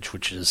Bondage,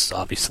 which is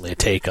obviously a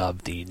take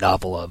of the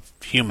novel of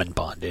Human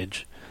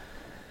Bondage.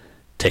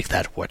 Take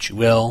that what you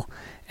will.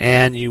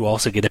 And you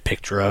also get a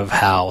picture of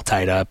Hal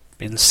tied up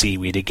in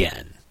seaweed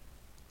again.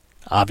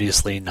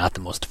 Obviously not the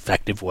most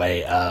effective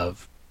way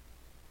of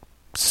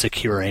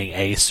securing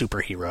a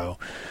superhero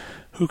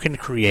who can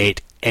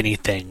create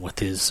anything with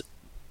his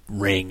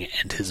ring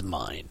and his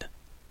mind.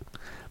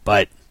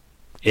 But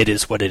it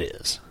is what it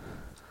is.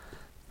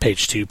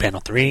 Page 2,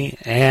 panel 3,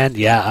 and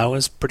yeah, I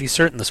was pretty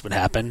certain this would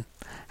happen.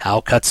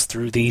 Hal cuts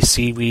through the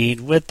seaweed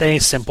with a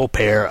simple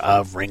pair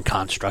of ring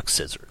construct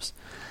scissors.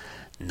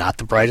 Not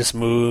the brightest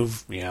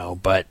move,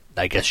 but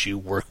I guess you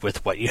work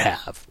with what you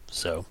have.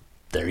 So,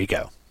 there you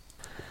go.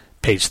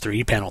 Page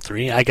 3, panel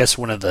 3, I guess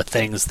one of the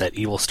things that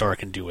Evil Star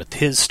can do with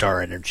his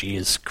star energy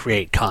is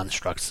create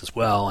constructs as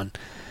well, and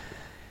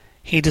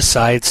he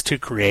decides to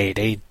create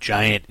a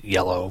giant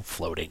yellow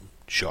floating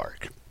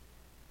shark.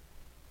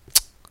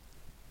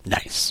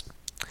 Nice.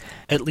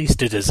 At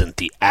least it isn't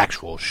the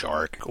actual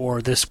shark,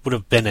 or this would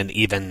have been an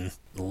even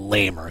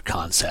lamer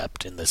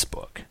concept in this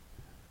book.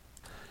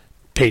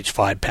 Page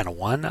 5, panel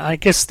 1. I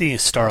guess the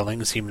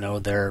starlings, even though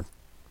they're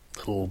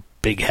little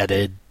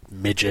big-headed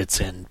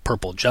midgets in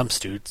purple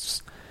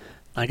jumpsuits,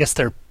 I guess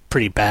they're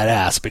pretty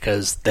badass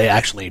because they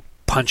actually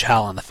punch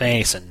Hal in the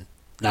face and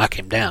knock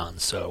him down.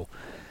 So,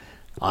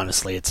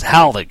 honestly, it's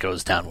Hal that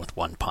goes down with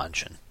one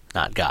punch and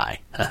not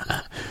Guy.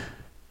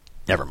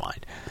 Never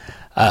mind.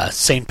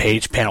 Same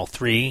page, panel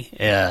 3,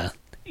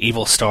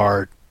 Evil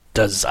Star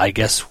does, I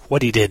guess,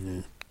 what he did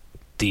in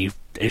the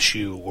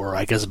issue, or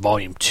I guess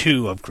volume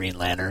 2 of Green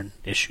Lantern,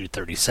 issue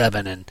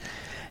 37, and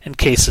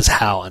encases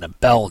Hal in a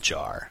bell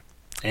jar.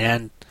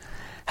 And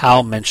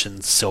Hal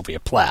mentions Sylvia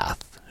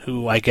Plath,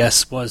 who I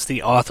guess was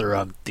the author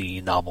of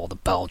the novel The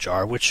Bell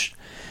Jar, which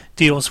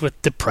deals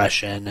with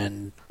depression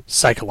and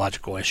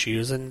psychological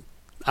issues, and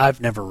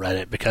I've never read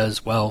it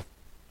because, well,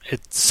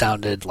 it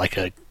sounded like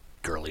a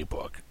girly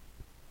book.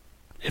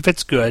 If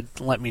it's good,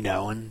 let me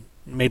know, and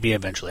maybe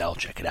eventually I'll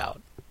check it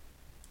out.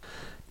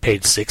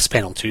 Page 6,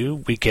 panel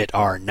 2, we get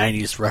our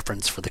 90s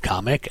reference for the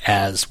comic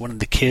as one of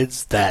the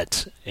kids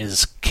that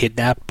is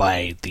kidnapped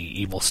by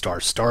the Evil Star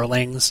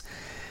Starlings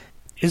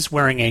is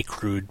wearing a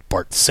crude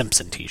Bart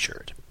Simpson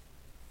t-shirt.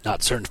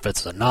 Not certain if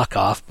it's a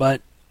knockoff,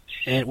 but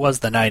it was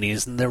the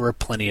 90s and there were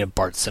plenty of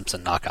Bart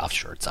Simpson knockoff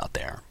shirts out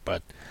there.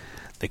 But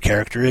the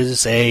character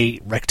is a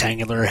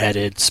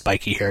rectangular-headed,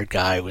 spiky-haired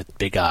guy with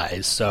big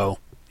eyes, so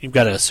you've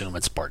got to assume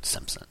it's Bart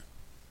Simpson.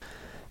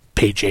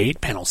 Page 8,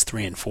 panels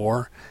 3 and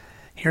 4.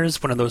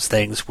 Here's one of those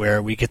things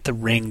where we get the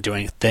Ring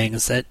doing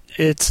things that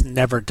it's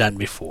never done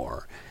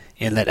before,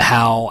 in that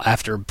Hal,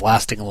 after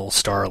blasting little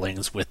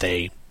starlings with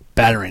a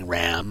battering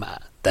ram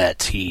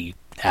that he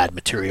had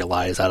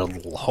materialize out of a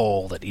little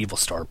hole that Evil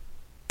Star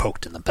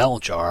poked in the bell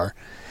jar,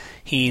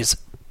 he's,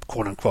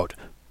 quote-unquote,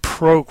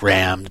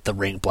 programmed the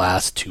Ring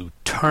Blast to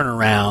turn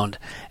around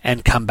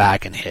and come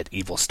back and hit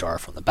Evil Star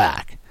from the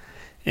back.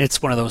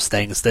 It's one of those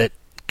things that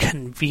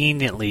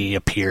conveniently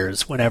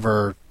appears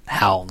whenever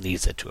Hal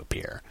needs it to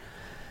appear.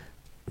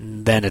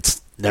 Then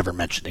it's never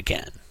mentioned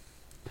again.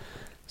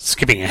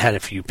 Skipping ahead a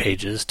few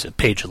pages to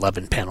page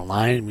 11, panel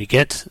 9, we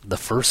get the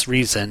first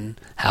reason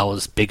Hal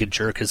is big a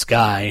jerk as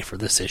Guy for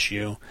this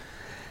issue.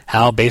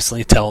 Hal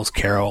basically tells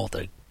Carol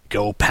to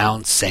go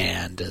pound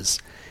sand, as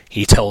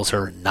he tells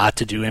her not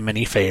to do him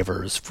any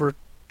favors for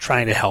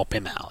trying to help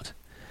him out.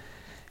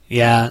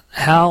 Yeah,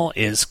 Hal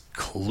is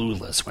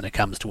clueless when it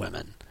comes to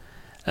women,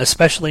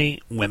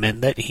 especially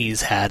women that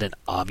he's had an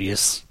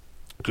obvious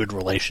good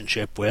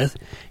relationship with.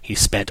 He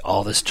spent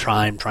all this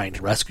time trying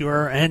to rescue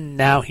her, and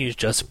now he's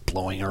just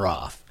blowing her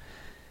off.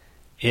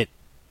 It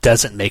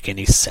doesn't make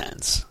any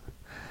sense.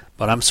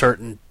 But I'm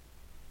certain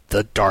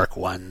the Dark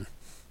One,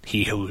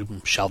 he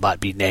who shall not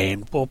be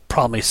named, will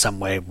probably some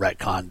way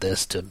retcon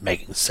this to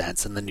making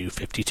sense in the New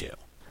 52.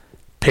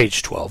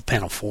 Page 12,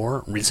 panel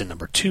 4, reason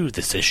number 2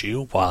 this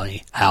issue,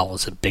 why Hal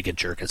is a bigot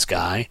jerkus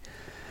guy.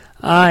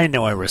 I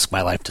know I risked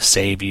my life to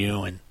save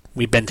you, and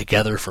we've been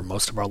together for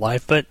most of our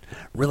life, but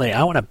really,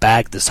 I want to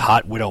bag this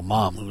hot widow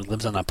mom who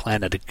lives on a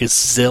planet a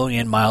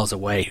gazillion miles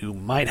away who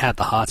might have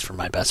the hots for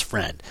my best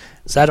friend.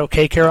 Is that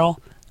okay,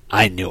 Carol?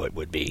 I knew it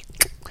would be.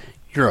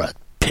 You're a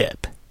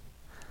pip.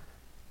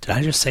 Did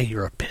I just say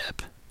you're a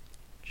pip?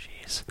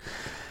 Jeez.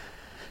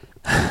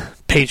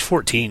 Page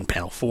 14,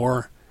 panel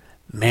 4.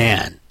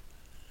 Man,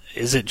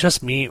 is it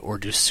just me, or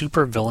do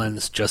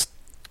supervillains just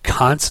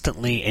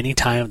constantly,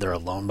 anytime they're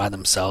alone by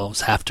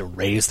themselves, have to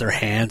raise their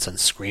hands and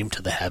scream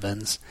to the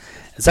heavens?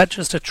 Is that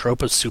just a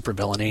trope of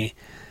supervillainy?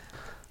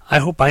 I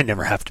hope I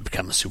never have to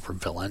become a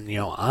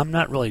supervillain. I'm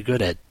not really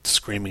good at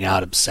screaming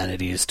out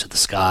obscenities to the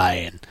sky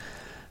and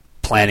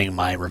planning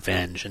my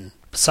revenge, and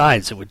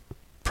besides, it would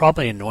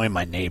probably annoy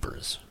my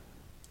neighbors.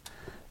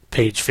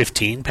 Page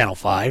 15, panel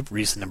 5,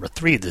 reason number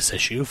 3 this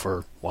issue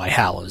for why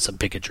Hal is a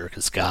bigot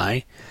jerkus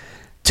guy.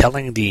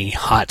 telling the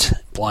hot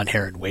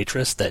blonde-haired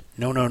waitress that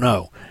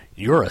no,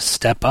 you're a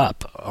step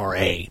up, or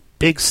a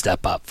big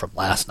step up from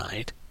last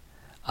night.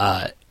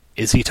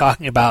 Is he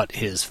talking about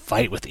his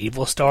fight with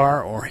Evil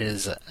Star or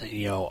his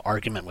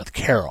argument with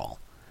Carol?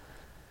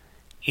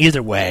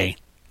 Either way,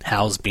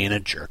 Hal's being a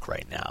jerk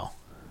right now.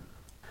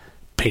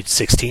 Page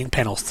 16,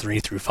 panels 3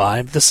 through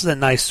 5. This is a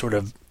nice sort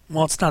of,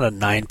 well, it's not a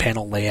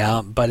 9-panel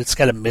layout, but it's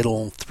got a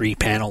middle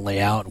 3-panel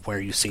layout where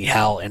you see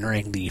Hal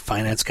entering the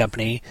finance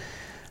company,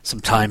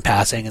 some time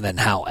passing, and then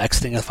Hal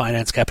exiting the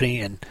finance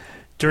company, and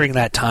during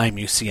that time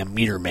you see a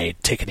meter maid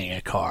ticketing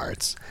a car.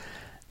 It's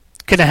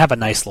going to have a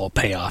nice little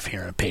payoff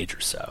here in a page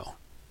or so.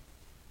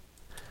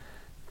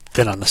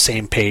 Then on the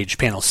same page,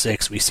 panel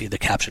 6, we see the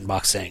caption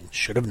box saying,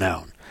 "Should have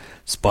known.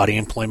 Spotty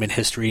employment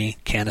history,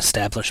 can't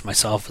establish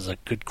myself as a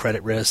good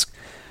credit risk.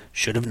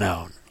 Should have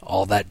known.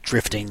 All that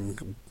drifting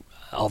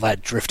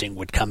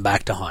would come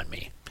back to haunt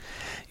me."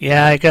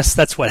 Yeah, I guess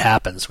that's what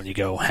happens when you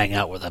go hang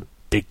out with a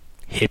big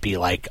hippie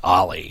like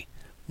Ollie.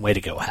 Way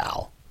to go,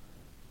 Hal.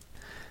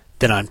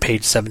 Then on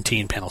page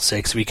 17, panel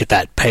 6, we get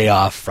that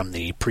payoff from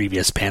the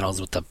previous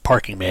panels with the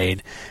parking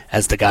maid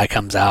as the guy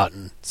comes out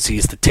and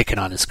sees the ticket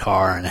on his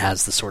car and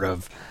has the sort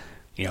of,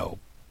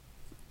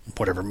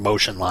 whatever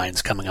motion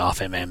lines coming off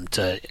him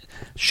to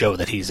show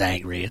that he's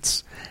angry.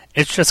 It's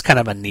just kind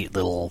of a neat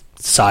little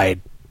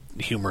side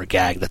humor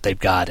gag that they've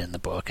got in the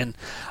book, and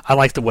I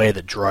like the way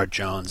that Gerard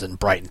Jones and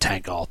Brighton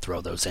Tank all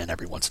throw those in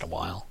every once in a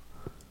while.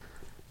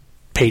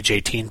 Page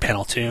 18,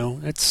 panel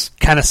 2, it's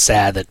kind of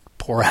sad that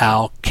poor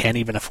Hal can't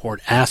even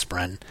afford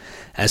aspirin.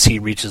 As he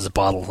reaches a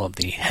bottle of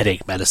the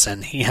headache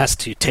medicine, he has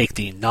to take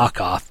the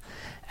knockoff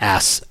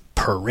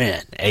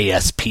Aspirin,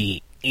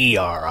 Aspirin.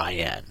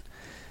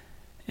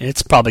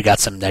 It's probably got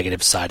some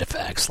negative side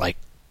effects, like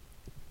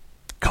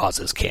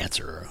causes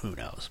cancer, or who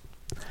knows.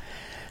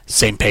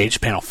 Same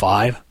page, panel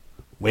 5.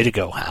 Way to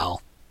go,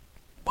 Hal.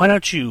 Why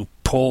don't you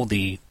pull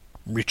the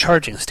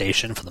recharging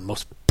station for the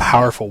most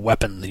powerful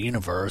weapon in the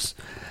universe,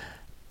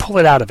 pull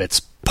it out of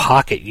its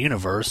pocket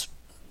universe,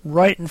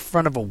 right in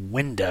front of a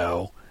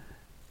window,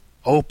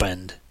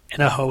 opened in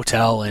a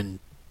hotel in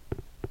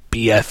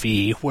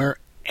BFE where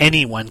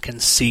anyone can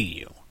see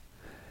you.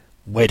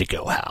 Way to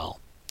go, Hal.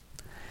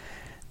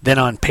 Then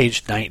on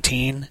page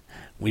 19,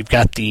 we've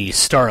got the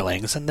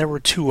starlings, and there were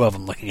 2 of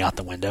them looking out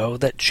the window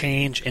that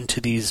change into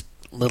these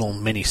little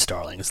mini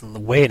starlings, and the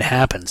way it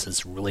happens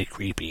is really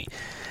creepy.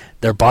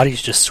 Their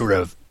bodies just sort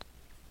of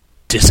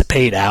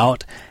dissipate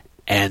out,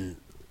 and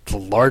the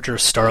larger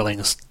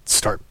starlings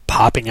start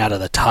popping out of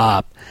the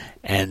top,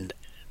 and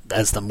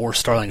as the more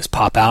starlings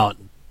pop out,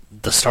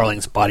 the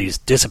starlings' bodies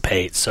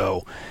dissipate,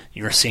 so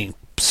you're seeing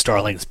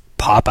starlings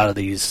pop out of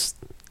these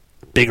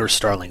bigger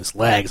starlings'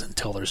 legs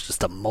until there's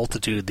just a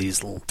multitude of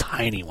these little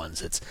tiny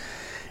ones.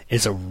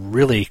 It's a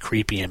really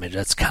creepy image.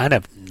 It's kind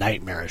of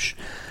nightmarish.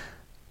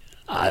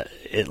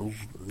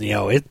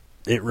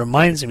 It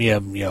reminds me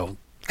of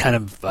kind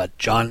of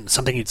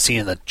something you'd see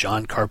in the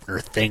John Carpenter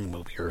Thing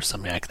movie or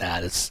something like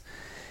that.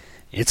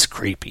 It's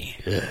creepy.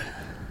 Ugh.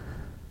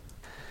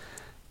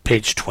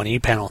 Page 20,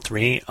 panel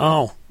 3.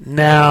 Oh,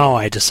 now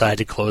I decide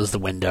to close the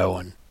window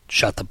and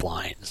shut the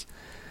blinds.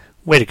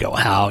 Way to go,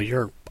 Hal.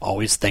 You're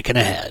always thinking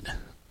ahead.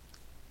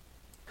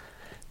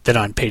 Then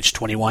on page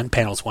 21,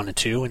 panels 1 and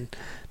 2, in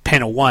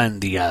panel 1,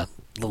 the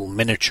little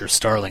miniature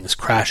starlings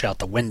crash out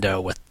the window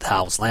with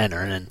Hal's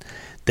lantern, and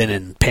then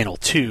in panel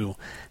 2,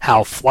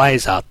 Hal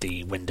flies out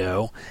the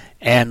window,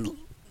 and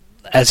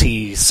as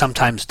he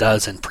sometimes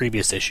does in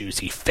previous issues,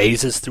 he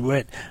phases through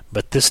it,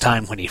 but this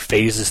time when he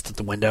phases through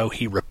the window,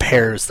 he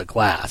repairs the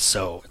glass,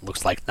 so it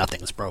looks like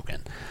nothing's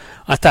broken.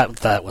 I thought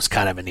that was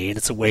kind of a neat.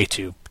 It's a way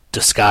to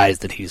disguise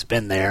that he's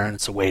been there, and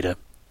it's a way to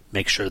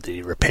make sure that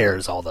he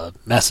repairs all the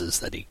messes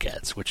that he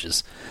gets, which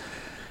is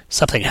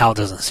something Hal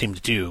doesn't seem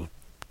to do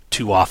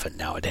too often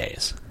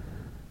nowadays.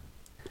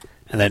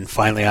 And then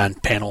finally on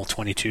panel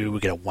 22, we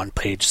get a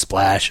one-page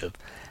splash of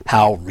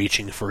Hal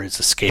reaching for his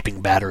escaping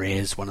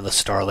batteries. One of the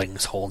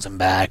starlings holds him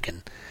back,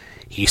 and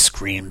he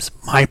screams,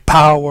 "My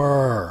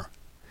power!"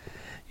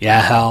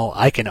 Yeah, Hal,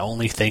 I can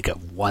only think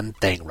of one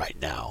thing right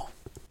now.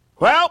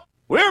 Well,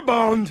 we're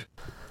boned.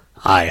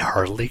 I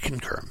heartily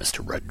concur, Mr.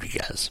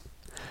 Rodriguez.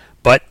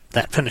 But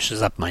that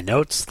finishes up my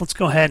notes. Let's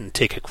go ahead and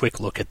take a quick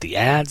look at the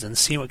ads and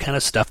see what kind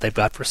of stuff they've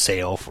got for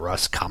sale for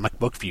us comic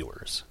book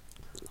viewers.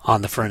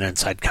 On the front and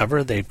side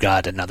cover, they've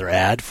got another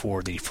ad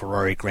for the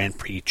Ferrari Grand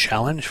Prix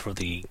Challenge for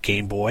the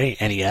Game Boy,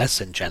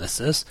 NES, and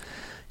Genesis.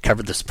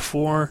 Covered this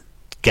before.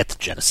 Get the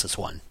Genesis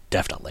one,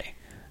 definitely.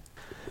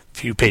 A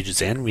few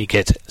pages in, we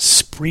get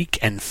Spreak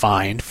and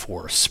Find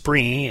for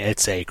Spree.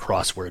 It's a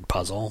crossword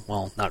puzzle.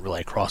 Well, not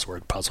really a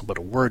crossword puzzle, but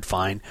a word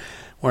find,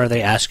 where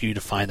they ask you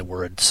to find the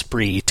word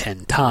spree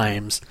 10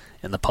 times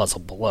in the puzzle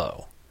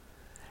below,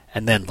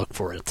 and then look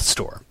for it at the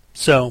store.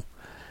 So,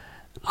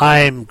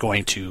 I'm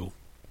going to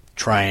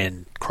try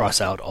and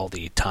cross out all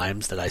the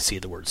times that I see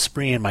the word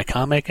spree in my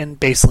comic and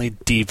basically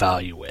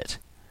devalue it.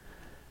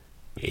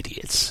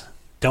 Idiots.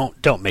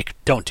 Don't do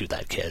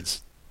that,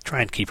 kids.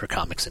 Try and keep your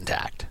comics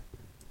intact.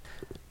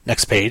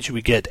 Next page,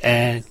 we get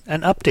an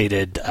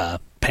updated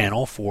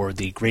panel for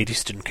the Great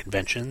Eastern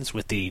Conventions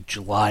with the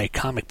July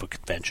Comic Book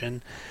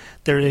Convention.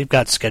 They've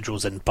got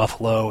schedules in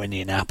Buffalo,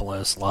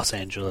 Indianapolis, Los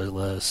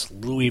Angeles,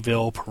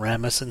 Louisville,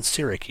 Paramus, and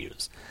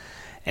Syracuse.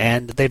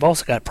 And they've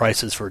also got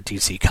prices for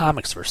DC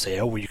Comics for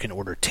sale, where you can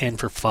order 10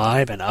 for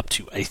 $5 and up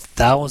to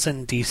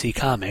 1,000 DC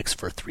Comics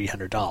for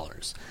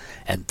 $300.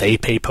 And they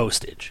pay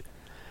postage.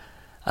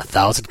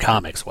 1,000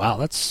 comics. Wow,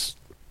 that's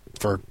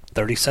for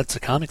 30 sets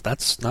of comics.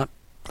 That's not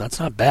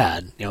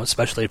bad,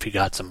 especially if you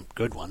got some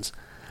good ones.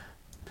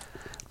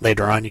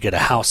 Later on, you get a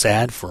house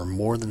ad for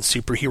More Than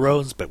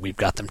Superheroes, but we've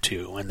got them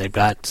too. And they've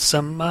got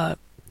some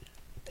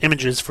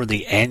images for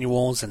the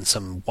annuals and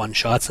some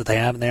one-shots that they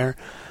have in there.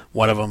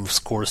 One of them,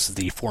 of course, is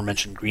the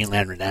aforementioned Green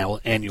Lantern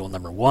Annual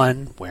number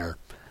 1, where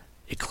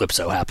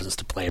Eclipso happens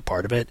to play a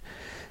part of it.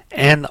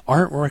 And the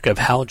artwork of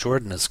Hal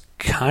Jordan is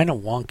kind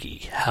of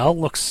wonky. Hal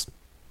looks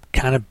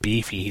kind of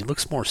beefy. He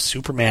looks more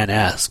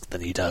Superman-esque than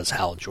he does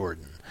Hal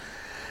Jordan.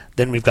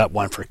 Then we've got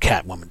one for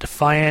Catwoman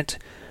Defiant,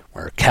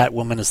 where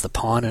Catwoman is the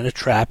pawn in a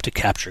trap to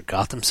capture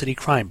Gotham City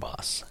crime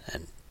boss.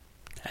 And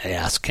I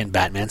ask, can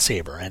Batman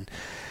save her? And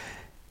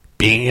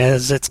being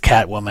as it's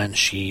Catwoman,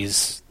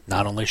 she's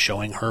not only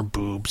showing her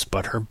boobs,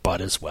 but her butt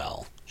as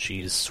well.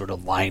 She's sort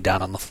of lying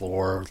down on the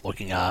floor,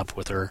 looking up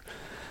with her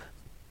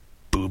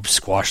boobs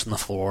squashed on the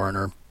floor and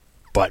her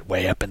butt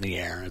way up in the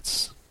air.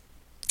 It's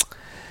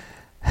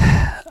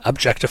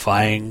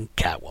objectifying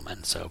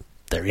Catwoman, so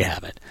there you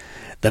have it.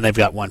 Then they've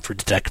got one for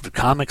Detective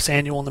Comics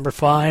Annual number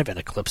 5, and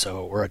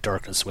Eclipso or A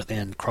Darkness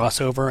Within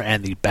crossover,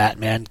 and the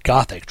Batman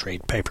Gothic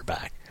trade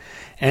paperback.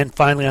 And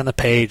finally on the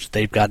page,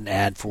 they've got an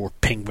ad for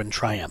Penguin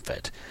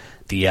Triumphant,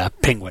 the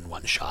Penguin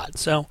one-shot.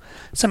 So,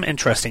 some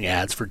interesting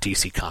ads for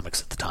DC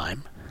Comics at the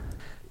time.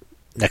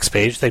 Next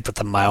page, they put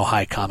the Mile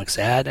High Comics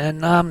ad,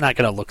 and I'm not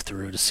going to look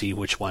through to see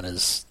which one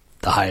is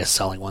the highest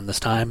selling one this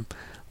time.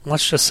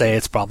 Let's just say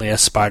it's probably a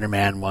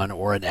Spider-Man one,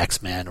 or an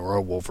X-Men, or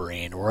a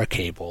Wolverine, or a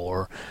Cable,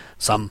 or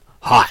some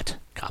hot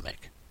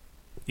comic.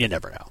 You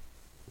never know.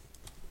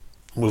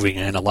 Moving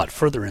in a lot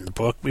further in the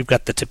book, we've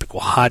got the typical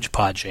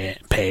hodgepodge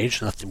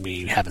page, nothing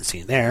we haven't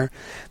seen there.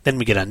 Then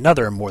we get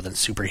another More Than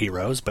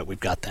Superheroes, but we've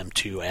got them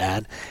to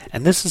add.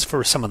 And this is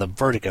for some of the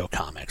Vertigo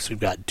comics. We've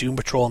got Doom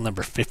Patrol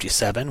number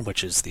 57,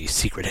 which is the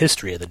secret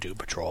history of the Doom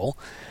Patrol.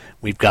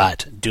 We've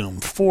got Doom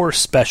 4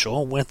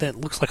 Special with it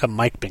looks like a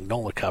Mike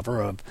Mignola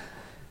cover of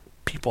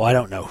people I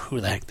don't know who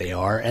the heck they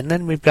are. And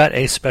then we've got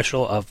a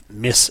special of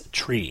Miss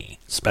Tree,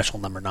 special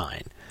number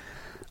 9.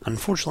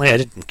 Unfortunately, I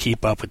didn't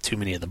keep up with too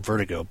many of the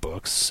Vertigo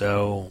books,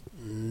 so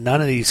none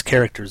of these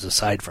characters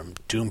aside from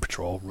Doom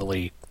Patrol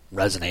really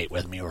resonate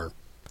with me or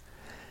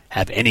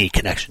have any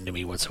connection to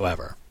me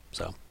whatsoever.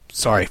 So,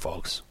 sorry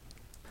folks.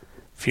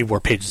 A few more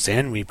pages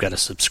in, we've got a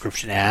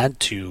subscription ad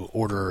to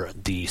order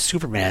the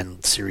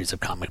Superman series of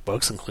comic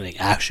books, including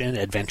Action,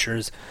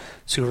 Adventures,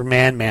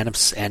 Superman, Man of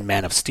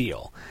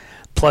Steel.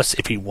 Plus,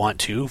 if you want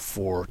to,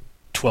 for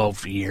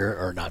 12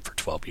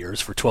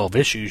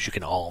 issues, you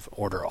can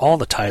order all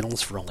the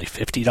titles for only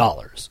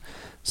 $50.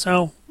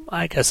 So,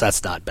 I guess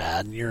that's not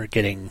bad. You're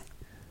getting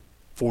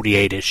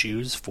 48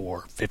 issues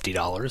for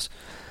 $50.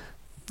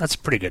 That's a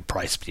pretty good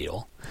price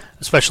deal.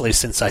 Especially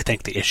since I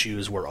think the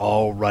issues were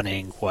all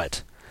running,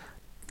 $1.25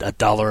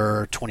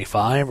 or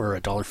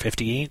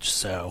 $1.50 each,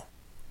 so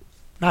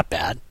not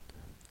bad.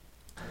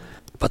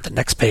 But the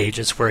next page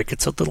is where it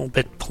gets a little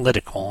bit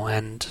political,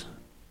 and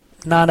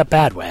not a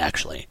bad way,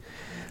 actually.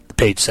 The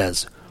page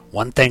says,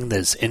 one thing that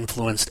has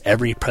influenced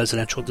every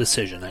presidential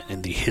decision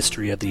in the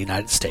history of the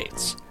United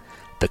States,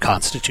 the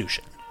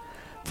Constitution.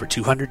 For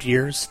 200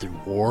 years, through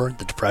war,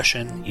 the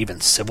Depression, even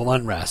civil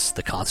unrest,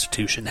 the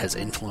Constitution has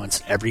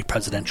influenced every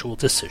presidential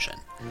decision.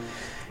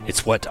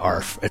 It's what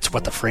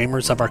the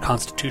framers of our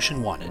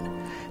Constitution wanted.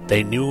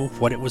 They knew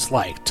what it was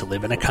like to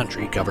live in a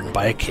country governed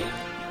by a king.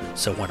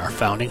 So when our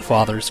founding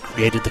fathers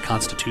created the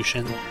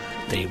Constitution,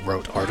 they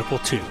wrote Article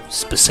 2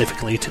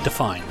 specifically to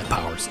define the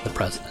powers of the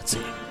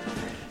presidency.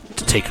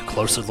 To take a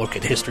closer look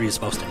at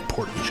history's most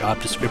important job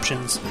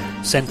descriptions,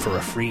 send for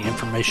a free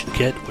information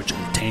kit which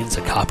contains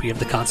a copy of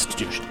the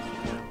Constitution.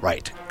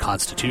 Write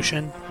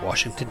Constitution,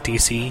 Washington,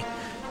 D.C.,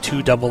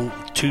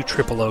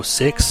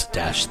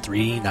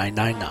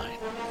 20006-3999.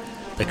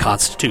 The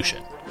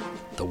Constitution,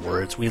 the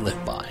words we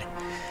live by.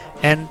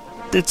 And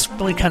it's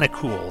really kind of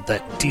cool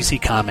that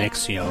DC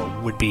Comics,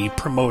 would be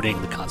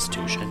promoting the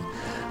Constitution.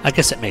 I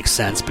guess it makes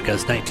sense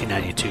because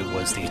 1992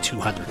 was the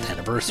 200th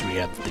anniversary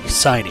of the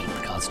signing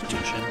of the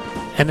Constitution,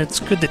 and it's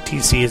good that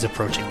DC is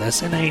approaching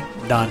this in a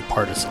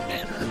nonpartisan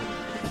manner.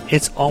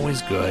 It's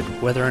always good,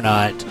 whether or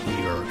not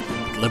you're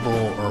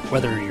liberal or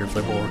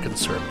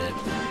conservative,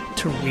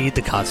 to read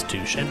the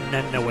Constitution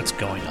and know what's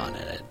going on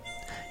in it.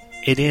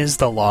 It is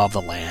the law of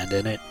the land,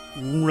 and it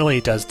really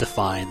does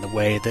define the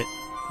way that,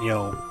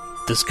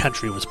 this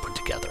country was put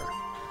together.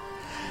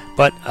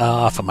 But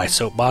off of my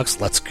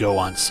soapbox, let's go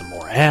on some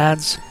more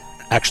ads.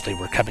 Actually,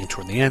 we're coming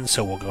toward the end,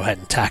 so we'll go ahead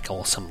and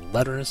tackle some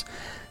letters.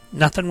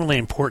 Nothing really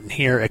important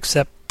here,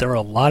 except there are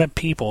a lot of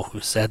people who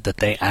said that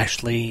they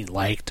actually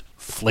liked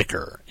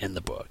Flickr in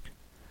the book.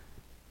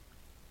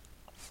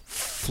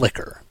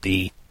 Flickr,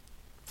 the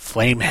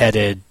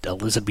flame-headed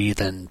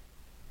Elizabethan,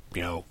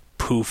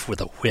 poof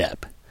with a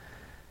whip.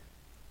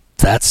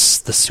 That's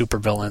the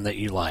supervillain that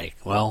you like.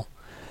 Well,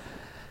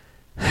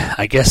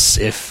 I guess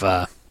if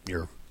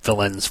your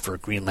villains for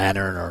Green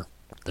Lantern are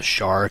the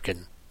Shark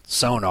and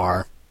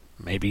Sonar,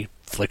 maybe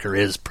Flicker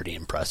is pretty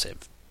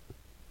impressive.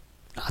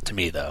 Not to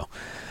me, though.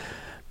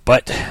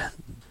 But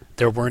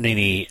there weren't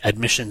any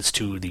admissions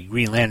to the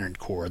Green Lantern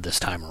Corps this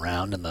time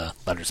around in the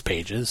letters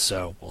pages,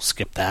 so we'll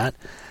skip that.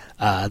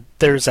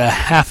 There's a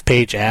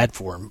half-page ad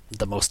for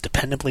the most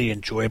dependably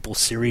enjoyable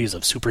series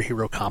of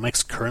superhero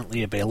comics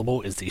currently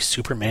available is the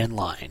Superman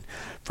line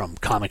from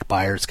Comic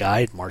Buyer's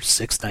Guide, March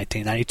 6,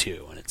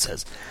 1992. And it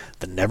says,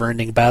 the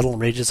never-ending battle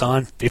rages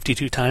on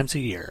 52 times a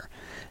year.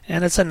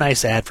 And it's a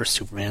nice ad for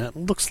Superman. It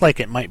looks like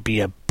it might be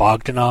a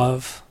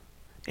Bogdanov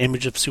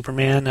image of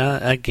Superman.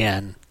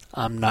 Again,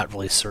 I'm not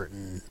really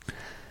certain,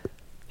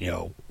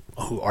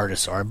 who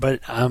artists are, but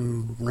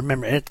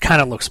remember, it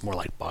kind of looks more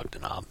like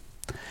Bogdanov.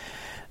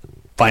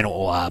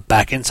 Final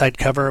back inside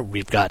cover,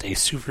 we've got a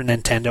Super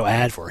Nintendo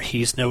ad for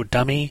He's No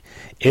Dummy.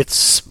 It's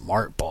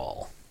Smart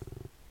Ball.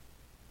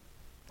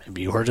 Have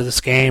you heard of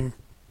this game?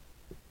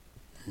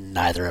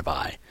 Neither have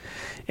I.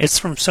 It's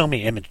from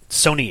Sony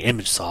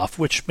ImageSoft,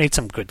 which made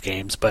some good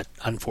games, but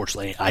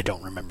unfortunately I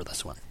don't remember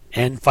this one.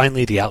 And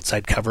finally, the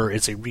outside cover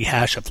is a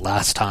rehash of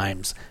last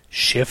time's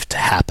Shift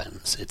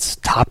Happens. It's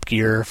Top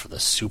Gear for the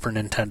Super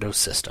Nintendo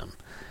system.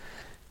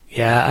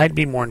 Yeah, I'd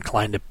be more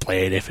inclined to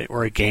play it if it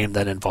were a game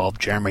that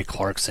involved Jeremy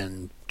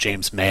Clarkson,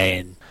 James May,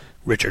 and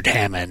Richard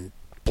Hammond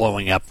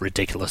blowing up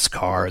ridiculous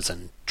cars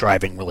and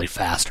driving really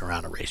fast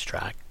around a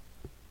racetrack.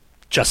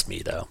 Just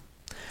me, though.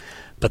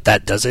 But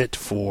that does it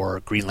for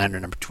Green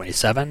Lantern number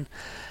 27.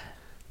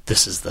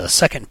 This is the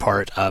second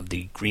part of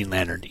the Green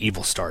Lantern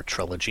Evil Star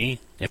trilogy,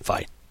 if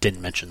I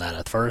didn't mention that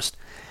at first.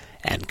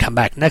 And come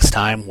back next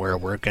time where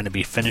we're going to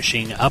be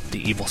finishing up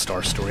the Evil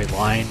Star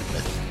storyline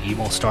with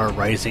Evil Star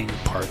Rising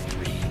Part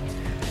 3.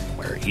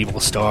 Where Evil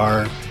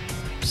Star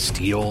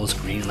steals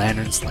Green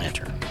Lantern's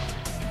lantern.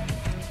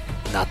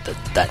 Not that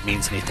that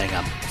means anything,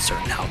 I'm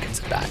certain Hal gets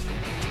it back.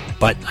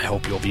 But I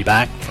hope you'll be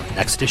back for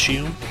next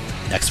issue,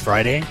 next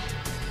Friday.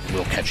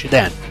 We'll catch you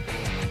then.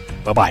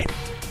 Bye-bye.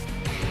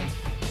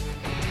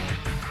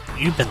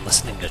 You've been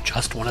listening to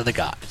Just One of the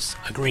Guys,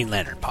 a Green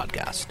Lantern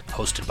podcast,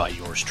 hosted by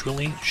yours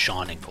truly,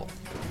 Sean Engel.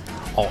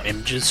 All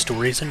images,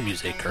 stories, and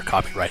music are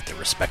copyright their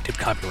respective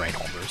copyright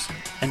holders,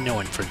 and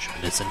no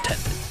infringement is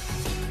intended.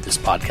 This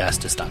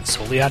podcast is done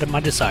solely out of my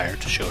desire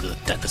to show to the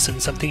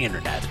denizens of the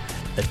internet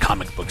that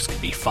comic books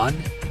can be fun,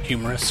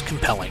 humorous,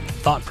 compelling,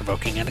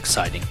 thought-provoking, and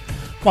exciting,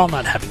 while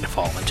not having to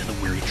fall into the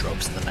weary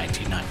tropes of the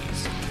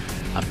 1990s.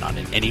 I'm not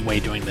in any way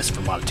doing this for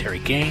monetary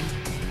gain,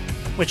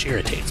 which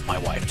irritates my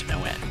wife to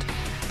no end.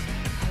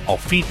 All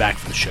feedback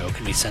for the show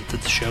can be sent to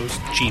the show's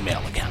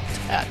Gmail account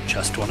at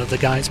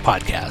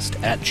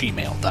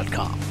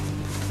justoneoftheguys@gmail.com.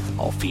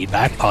 All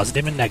feedback,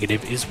 positive and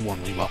negative, is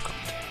warmly welcomed.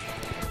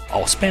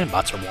 All spam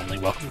bots are warmly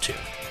welcome too,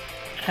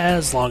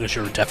 as long as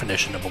your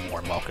definition of a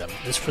warm welcome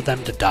is for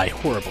them to die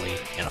horribly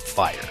in a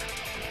fire.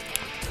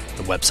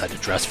 The website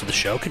address for the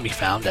show can be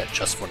found at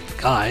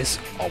justoneoftheguys,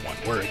 all one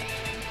word,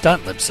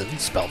 .libsyn,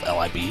 spelled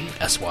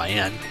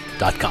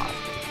LIBSYN.com.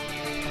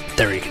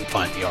 There you can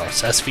find the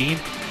RSS feed,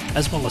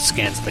 as well as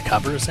scans of the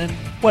covers and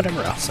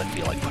whatever else I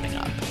feel like putting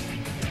up.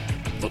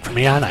 Look for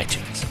me on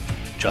iTunes.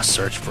 Just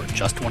search for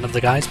Just One of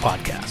the Guys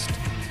podcast.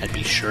 And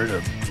be sure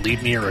to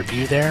leave me a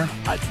review there.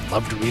 I'd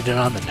love to read it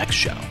on the next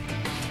show.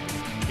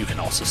 You can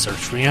also search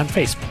for me on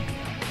Facebook.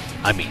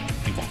 I mean,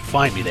 you won't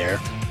find me there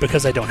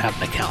because I don't have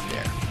an account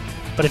there.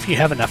 But if you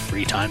have enough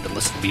free time to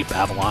listen to me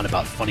babble on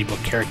about funny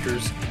book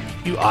characters,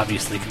 you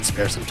obviously can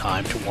spare some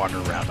time to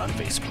wander around on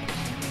Facebook.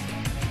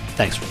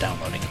 Thanks for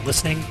downloading and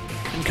listening,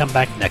 and come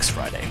back next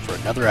Friday for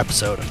another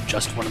episode of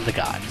Just One of the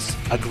Guys,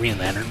 a Green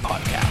Lantern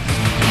podcast.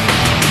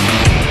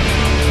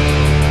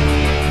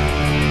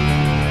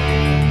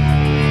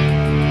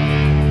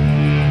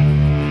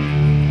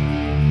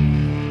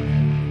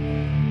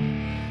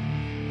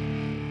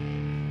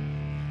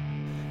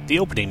 The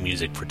opening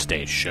music for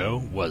today's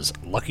show was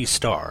Lucky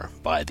Star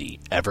by the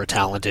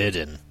ever-talented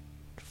and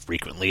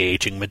frequently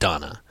aging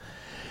Madonna.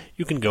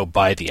 You can go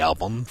buy the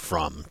album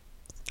from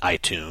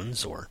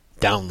iTunes or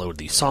download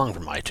the song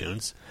from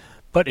iTunes,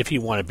 but if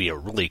you want to be a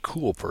really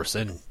cool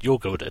person, you'll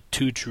go to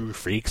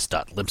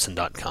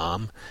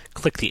twotruefreaks.libsyn.com,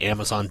 click the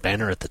Amazon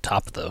banner at the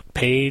top of the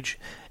page,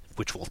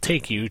 which will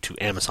take you to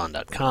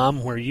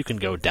Amazon.com, where you can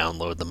go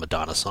download the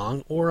Madonna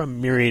song or a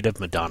myriad of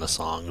Madonna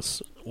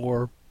songs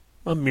or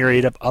a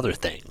myriad of other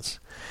things.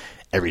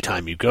 Every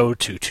time you go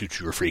to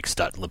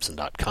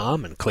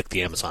twotruefreaks.libsyn.com and click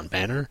the Amazon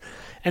banner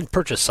and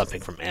purchase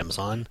something from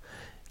Amazon,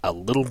 a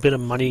little bit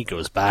of money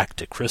goes back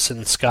to Chris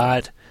and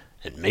Scott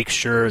and makes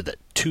sure that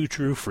Two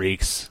True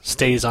Freaks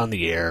stays on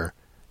the air,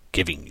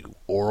 giving you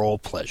oral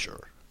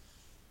pleasure.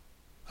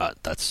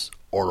 That's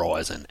oral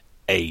as in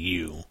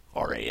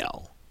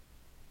A-U-R-A-L.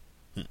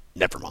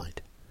 Never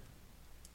mind.